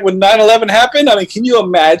 like when 9/11 happened, I mean, can you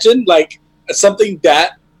imagine like something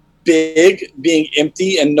that big being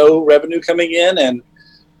empty and no revenue coming in, and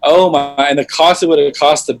oh my, and the cost it would have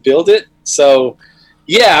cost to build it? So,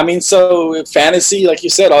 yeah, I mean, so fantasy, like you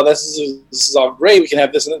said, oh, this is all great. We can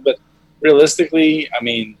have this and that, but realistically, I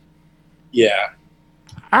mean, yeah.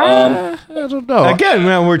 I don't know. Again,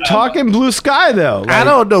 man, we're talking blue sky, though. I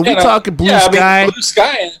don't know. We talking blue sky. I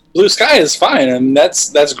mean, blue sky is fine, and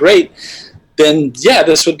that's great. Then yeah,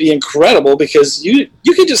 this would be incredible because you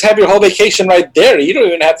could just have your whole vacation right there. You don't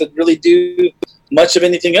even have to really do much of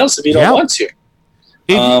anything else if you don't want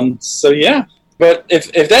to. So yeah, but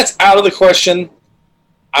if that's out of the question,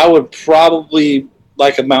 I would probably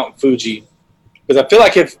like a Mount Fuji, because I feel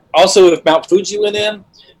like if Mount Fuji went in,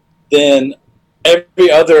 then every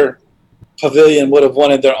other pavilion would have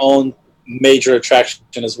wanted their own major attraction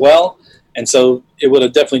as well, and so it would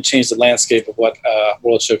have definitely changed the landscape of what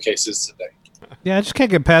World Showcase is today. Yeah, I just can't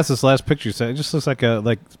get past this last picture set. It just looks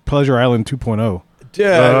like Pleasure Island 2.0.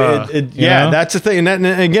 Yeah, know? that's the thing. And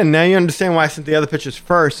again, now you understand why I sent the other pictures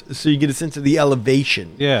first, so you get a sense of the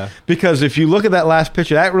elevation. Yeah. Because if you look at that last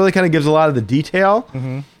picture, that really kind of gives a lot of the detail.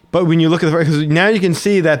 Mm-hmm. But when you look at because now you can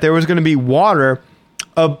see that there was going to be water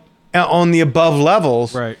on the above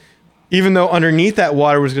levels, Right. even though underneath that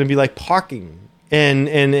water was going to be like parking and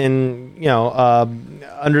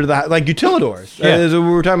under the like utilidors, Yeah. as we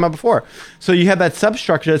were talking about before. So you have that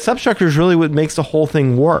substructure. That substructure is really what makes the whole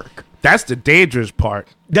thing work. That's the dangerous part.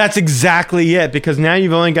 That's exactly it, because now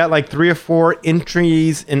you've only got like 3 or 4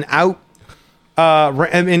 entries and out,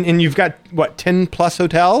 and you've got what 10 plus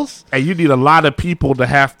hotels. And you need a lot of people to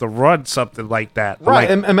have to run something like that. Right.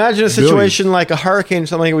 Like, Imagine a situation like a hurricane or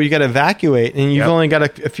something like where you got to evacuate and you've only got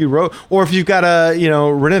a few roads, or if you've got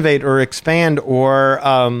to renovate or expand or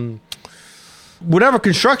whatever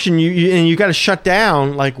construction you got to shut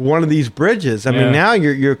down like one of these bridges. I mean, now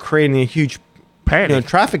you're creating a huge panic.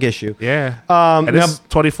 traffic issue. Yeah. And And it's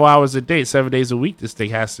 24 hours a day, 7 days a week. This thing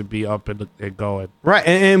has to be up and going. Right,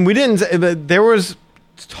 and we didn't. But there was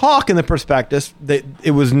talk in the prospectus that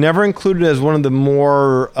it was never included as one of the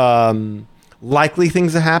more likely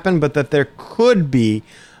things to happen, but that there could be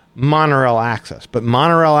monorail access. But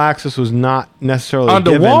monorail access was not necessarily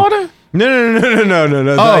Underwater? given. No.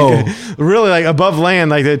 Oh. Like, really, like above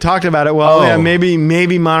land. Like they talked about it. Well, yeah,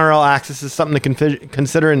 maybe monorail access is something to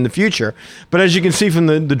consider in the future. But as you can see from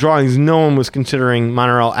the drawings, no one was considering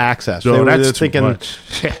monorail access. No, they were that's too thinking. much.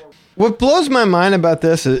 What blows my mind about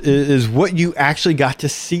this is what you actually got to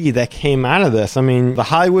see that came out of this. I mean, the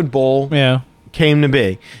Hollywood Bowl came to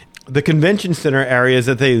be. The convention center areas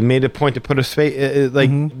that they made a point to put a space,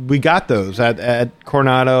 we got those at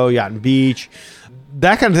Coronado, Yacht and Beach,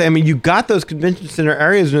 that kind of thing. I mean, you got those convention center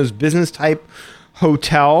areas and those business type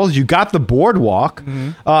hotels. You got the boardwalk.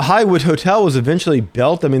 Hollywood Hotel was eventually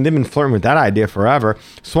built. I mean, they've been flirting with that idea forever.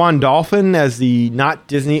 Swan Dolphin as the not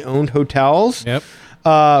Disney owned hotels. Yep.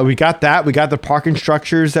 We got that. We got the parking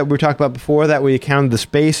structures that we talked about before that we accounted the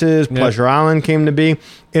spaces. Pleasure Island came to be.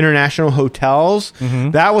 International hotels.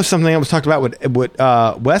 That was something that was talked about with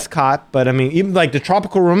Westcott. But I mean, even like the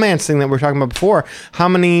tropical romance thing that we were talking about before. How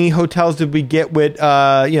many hotels did we get with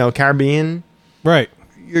Caribbean? Right.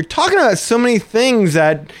 You're talking about so many things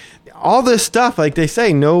that all this stuff, like they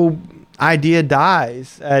say, no idea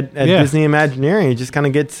dies at Disney Imagineering. It just kind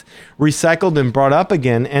of gets recycled and brought up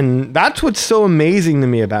again, and that's what's so amazing to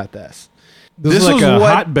me about this. This is like a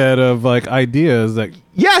hotbed of like ideas that.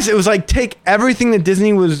 Yes, it was like take everything that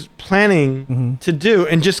Disney was planning to do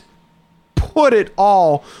and just put it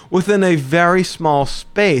all within a very small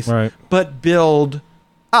space, Right. but build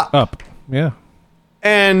up. Yeah.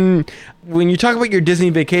 And when you talk about your Disney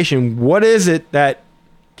vacation, what is it that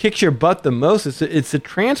kicks your butt the most? It's the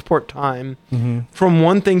transport time from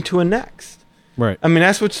one thing to a next. Right. I mean,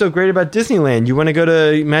 that's what's so great about Disneyland. You want to go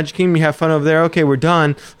to Magic Kingdom, you have fun over there. Okay, we're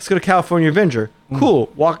done. Let's go to California Adventure.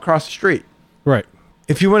 Cool. Walk across the street. Right.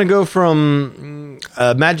 If you want to go from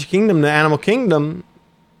Magic Kingdom to Animal Kingdom,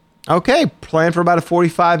 okay, plan for about a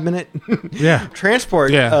 45-minute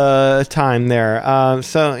transport time there.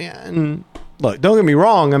 And look, don't get me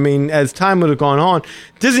wrong. I mean, as time would have gone on,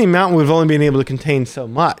 Disney Mountain would have only been able to contain so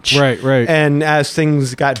much. Right. And as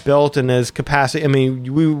things got built and as capacity, I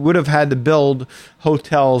mean, we would have had to build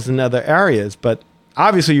hotels in other areas. But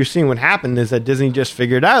obviously, you're seeing what happened is that Disney just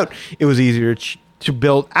figured out it was easier to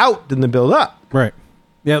build out than to build up. Right.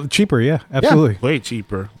 Yeah, cheaper. Yeah, absolutely. Way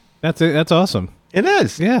cheaper. That's it. That's awesome. It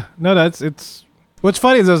is. Yeah. No, it's. What's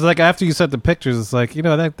funny is like after you set the pictures, it's like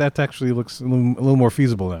that actually looks a little more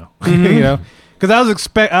feasible now. Because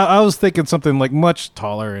I was thinking something like much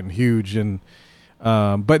taller and huge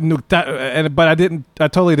but I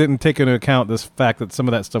totally didn't take into account this fact that some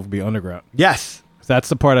of that stuff would be underground. Yes. That's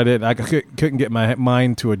the part I couldn't get my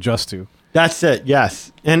mind to adjust to. That's it,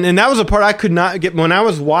 yes. And that was a part I could not get when I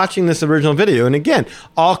was watching this original video. And again,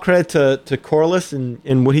 all credit to Corliss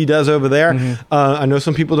and what he does over there. I know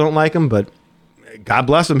some people don't like him, but God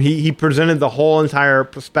bless him. He presented the whole entire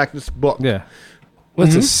prospectus book. Yeah. Well,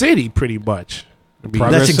 it's a city, pretty much.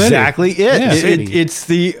 Progress That's City. exactly it. Yeah. It's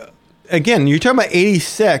the, again, you're talking about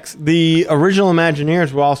 86. The original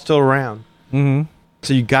Imagineers were all still around.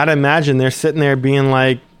 So you got to imagine they're sitting there being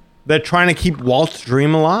like, they're trying to keep Walt's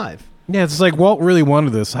dream alive. Yeah, it's like Walt really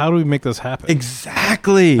wanted this. How do we make this happen?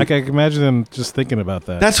 Exactly. Like I can imagine them just thinking about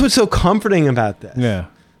that. That's what's so comforting about this. Yeah.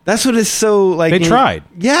 That's what is so like. They tried.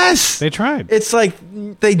 Yes. They tried. It's like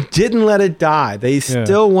they didn't let it die. They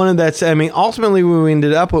still wanted that. I mean, ultimately, what we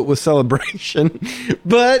ended up with was Celebration.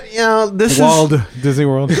 But, this Walled Disney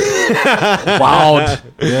World. Wild.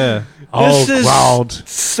 Yeah. Oh, This is Ground.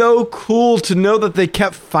 so cool to know that they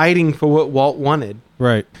kept fighting for what Walt wanted.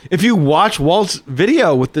 Right. If you watch Walt's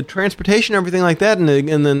video with the transportation, everything like that, and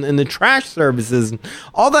the trash services, and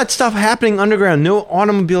all that stuff happening underground, no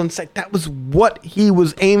automobile in sight, that was what he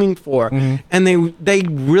was aiming for. And they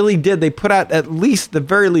really did. They put out at least, the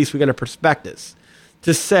very least, we got a prospectus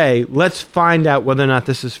to say, let's find out whether or not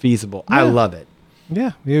this is feasible. I love it.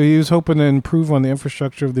 Yeah. He was hoping to improve on the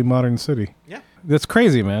infrastructure of the modern city. Yeah. That's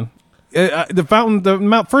crazy, man.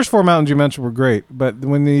 First four mountains you mentioned were great, but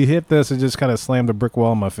when he hit this, it just kind of slammed a brick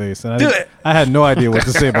wall in my face, and I had no idea what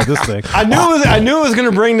to say about this thing. I knew it was going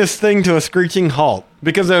to bring this thing to a screeching halt,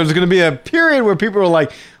 because there was going to be a period where people were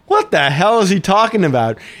like, what the hell is he talking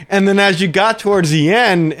about? And then as you got towards the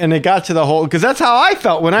end and it got to the whole, because that's how I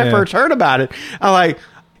felt when I first heard about it. I'm like,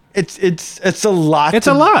 it's a lot. It's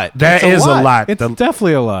a lot. That is a lot. It's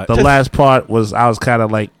definitely a lot. The last part was, I was kind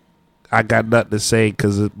of like, I got nothing to say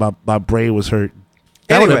because my brain was hurt.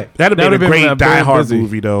 Anyway, that'd have been a great Die Hard busy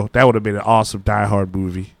movie, though. That would have been an awesome Die Hard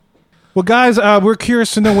movie. Well, guys, we're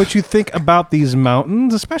curious to know what you think about these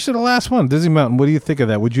mountains, especially the last one, Disney Mountain. What do you think of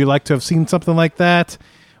that? Would you like to have seen something like that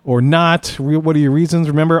or not? What are your reasons?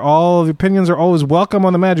 Remember, all of the opinions are always welcome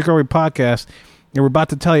on the Magic Our Way podcast, and we're about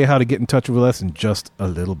to tell you how to get in touch with us in just a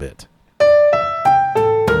little bit.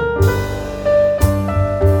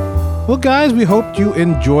 Well, guys, we hoped you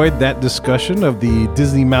enjoyed that discussion of the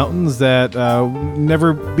Disney mountains that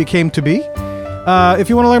never became to be. If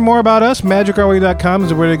you want to learn more about us, magicourway.com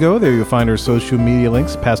is where to go. There you'll find our social media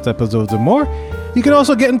links, past episodes, and more. You can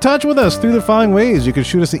also get in touch with us through the following ways. You can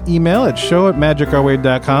shoot us an email at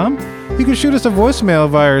show@magicourway.com. You can shoot us a voicemail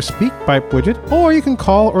via our SpeakPipe widget, or you can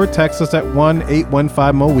call or text us at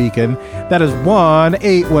 1-815-MO-WEEKEND. That is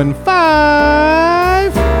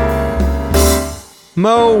 1-815...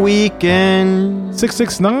 Mo Weekend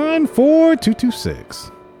 669-4226.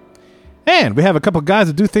 And we have a couple guys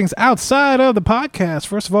that do things outside of the podcast.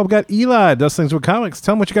 First of all, we got Eli, does things with comics.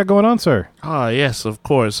 Tell him what you got going on, sir. Oh, yes, of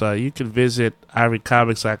course. You can visit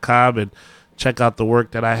ivorycomics.com and check out the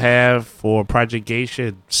work that I have for Project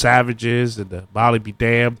Geisha, Savages, and Molly Be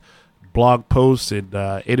Damned, blog posts and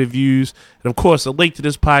interviews. And, of course, a link to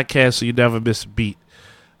this podcast so you never miss a beat.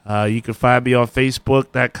 You can find me on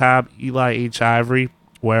Facebook.com, Eli H. Ivory,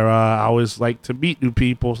 where I always like to meet new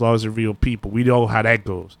people as long as they're real people. We know how that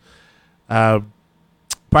goes.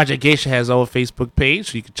 Project Geisha has their own Facebook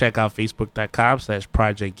page, so you can check out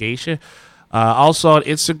Facebook.com/Project Geisha. Also on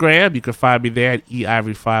Instagram, you can find me there at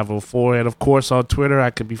eIvory504. And, of course, on Twitter, I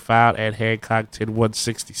can be found at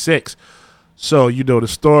Hancock10166. So you know the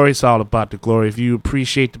story. It's all about the glory. If you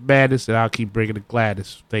appreciate the madness, then I'll keep bringing the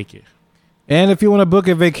gladness. Thank you. And if you want to book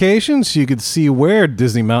a vacation so you could see where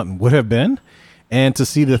Disney Mountain would have been and to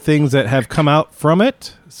see the things that have come out from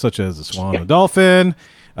it, such as the Swan and the Dolphin,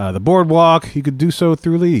 the boardwalk, you could do so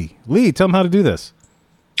through Lee. Lee, tell them how to do this.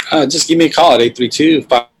 Just give me a call at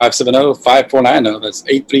 832-570-5490. That's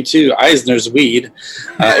 832 Eisner's Weed.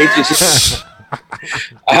 832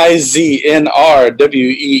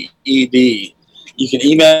 IZNRWEED. You can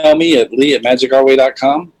email me at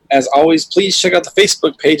lee@magicourway.com. As always, please check out the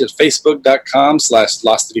Facebook page at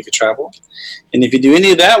facebook.com/LostToVicaTravel. And if you do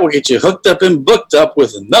any of that, we'll get you hooked up and booked up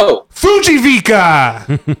with no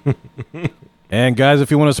Fujivika! And guys,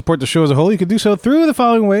 if you want to support the show as a whole, you can do so through the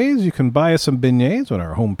following ways. You can buy us some beignets on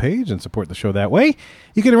our homepage and support the show that way.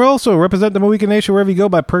 You can also represent the Mohican Nation wherever you go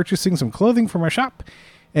by purchasing some clothing from our shop.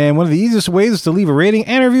 And one of the easiest ways is to leave a rating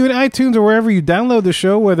and review in iTunes or wherever you download the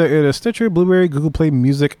show, whether it is Stitcher, Blueberry, Google Play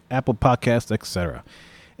Music, Apple Podcasts, etc.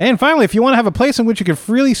 And finally, if you want to have a place in which you can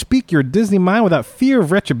freely speak your Disney mind without fear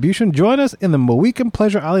of retribution, join us in the Mohican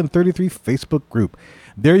Pleasure Island 33 Facebook group.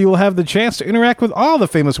 There you will have the chance to interact with all the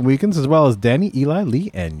famous Mohicans, as well as Danny, Eli, Lee,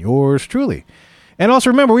 and yours truly. And also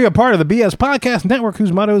remember, we are part of the BS Podcast Network,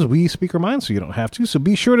 whose motto is We Speak Our Minds, so you don't have to. So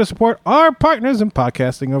be sure to support our partners in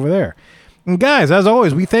podcasting over there. And guys, as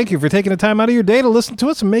always, we thank you for taking the time out of your day to listen to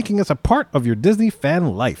us and making us a part of your Disney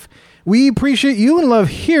fan life. We appreciate you and love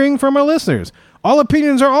hearing from our listeners. All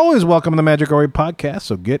opinions are always welcome in the Magic Our Way podcast,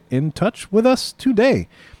 so get in touch with us today.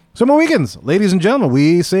 So, Mohicans, ladies and gentlemen,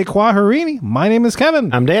 we say Kwaherini. My name is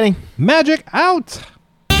Kevin. I'm Danny. Magic out.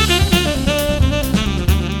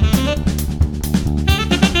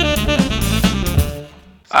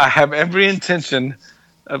 I have every intention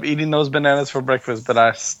of eating those bananas for breakfast, but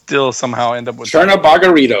I still somehow end up with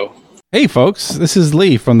Chernobyl. Hey, folks, this is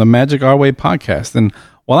Lee from the Magic Our Way podcast, and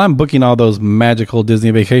while I'm booking all those magical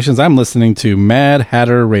Disney vacations, I'm listening to Mad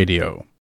Hatter Radio.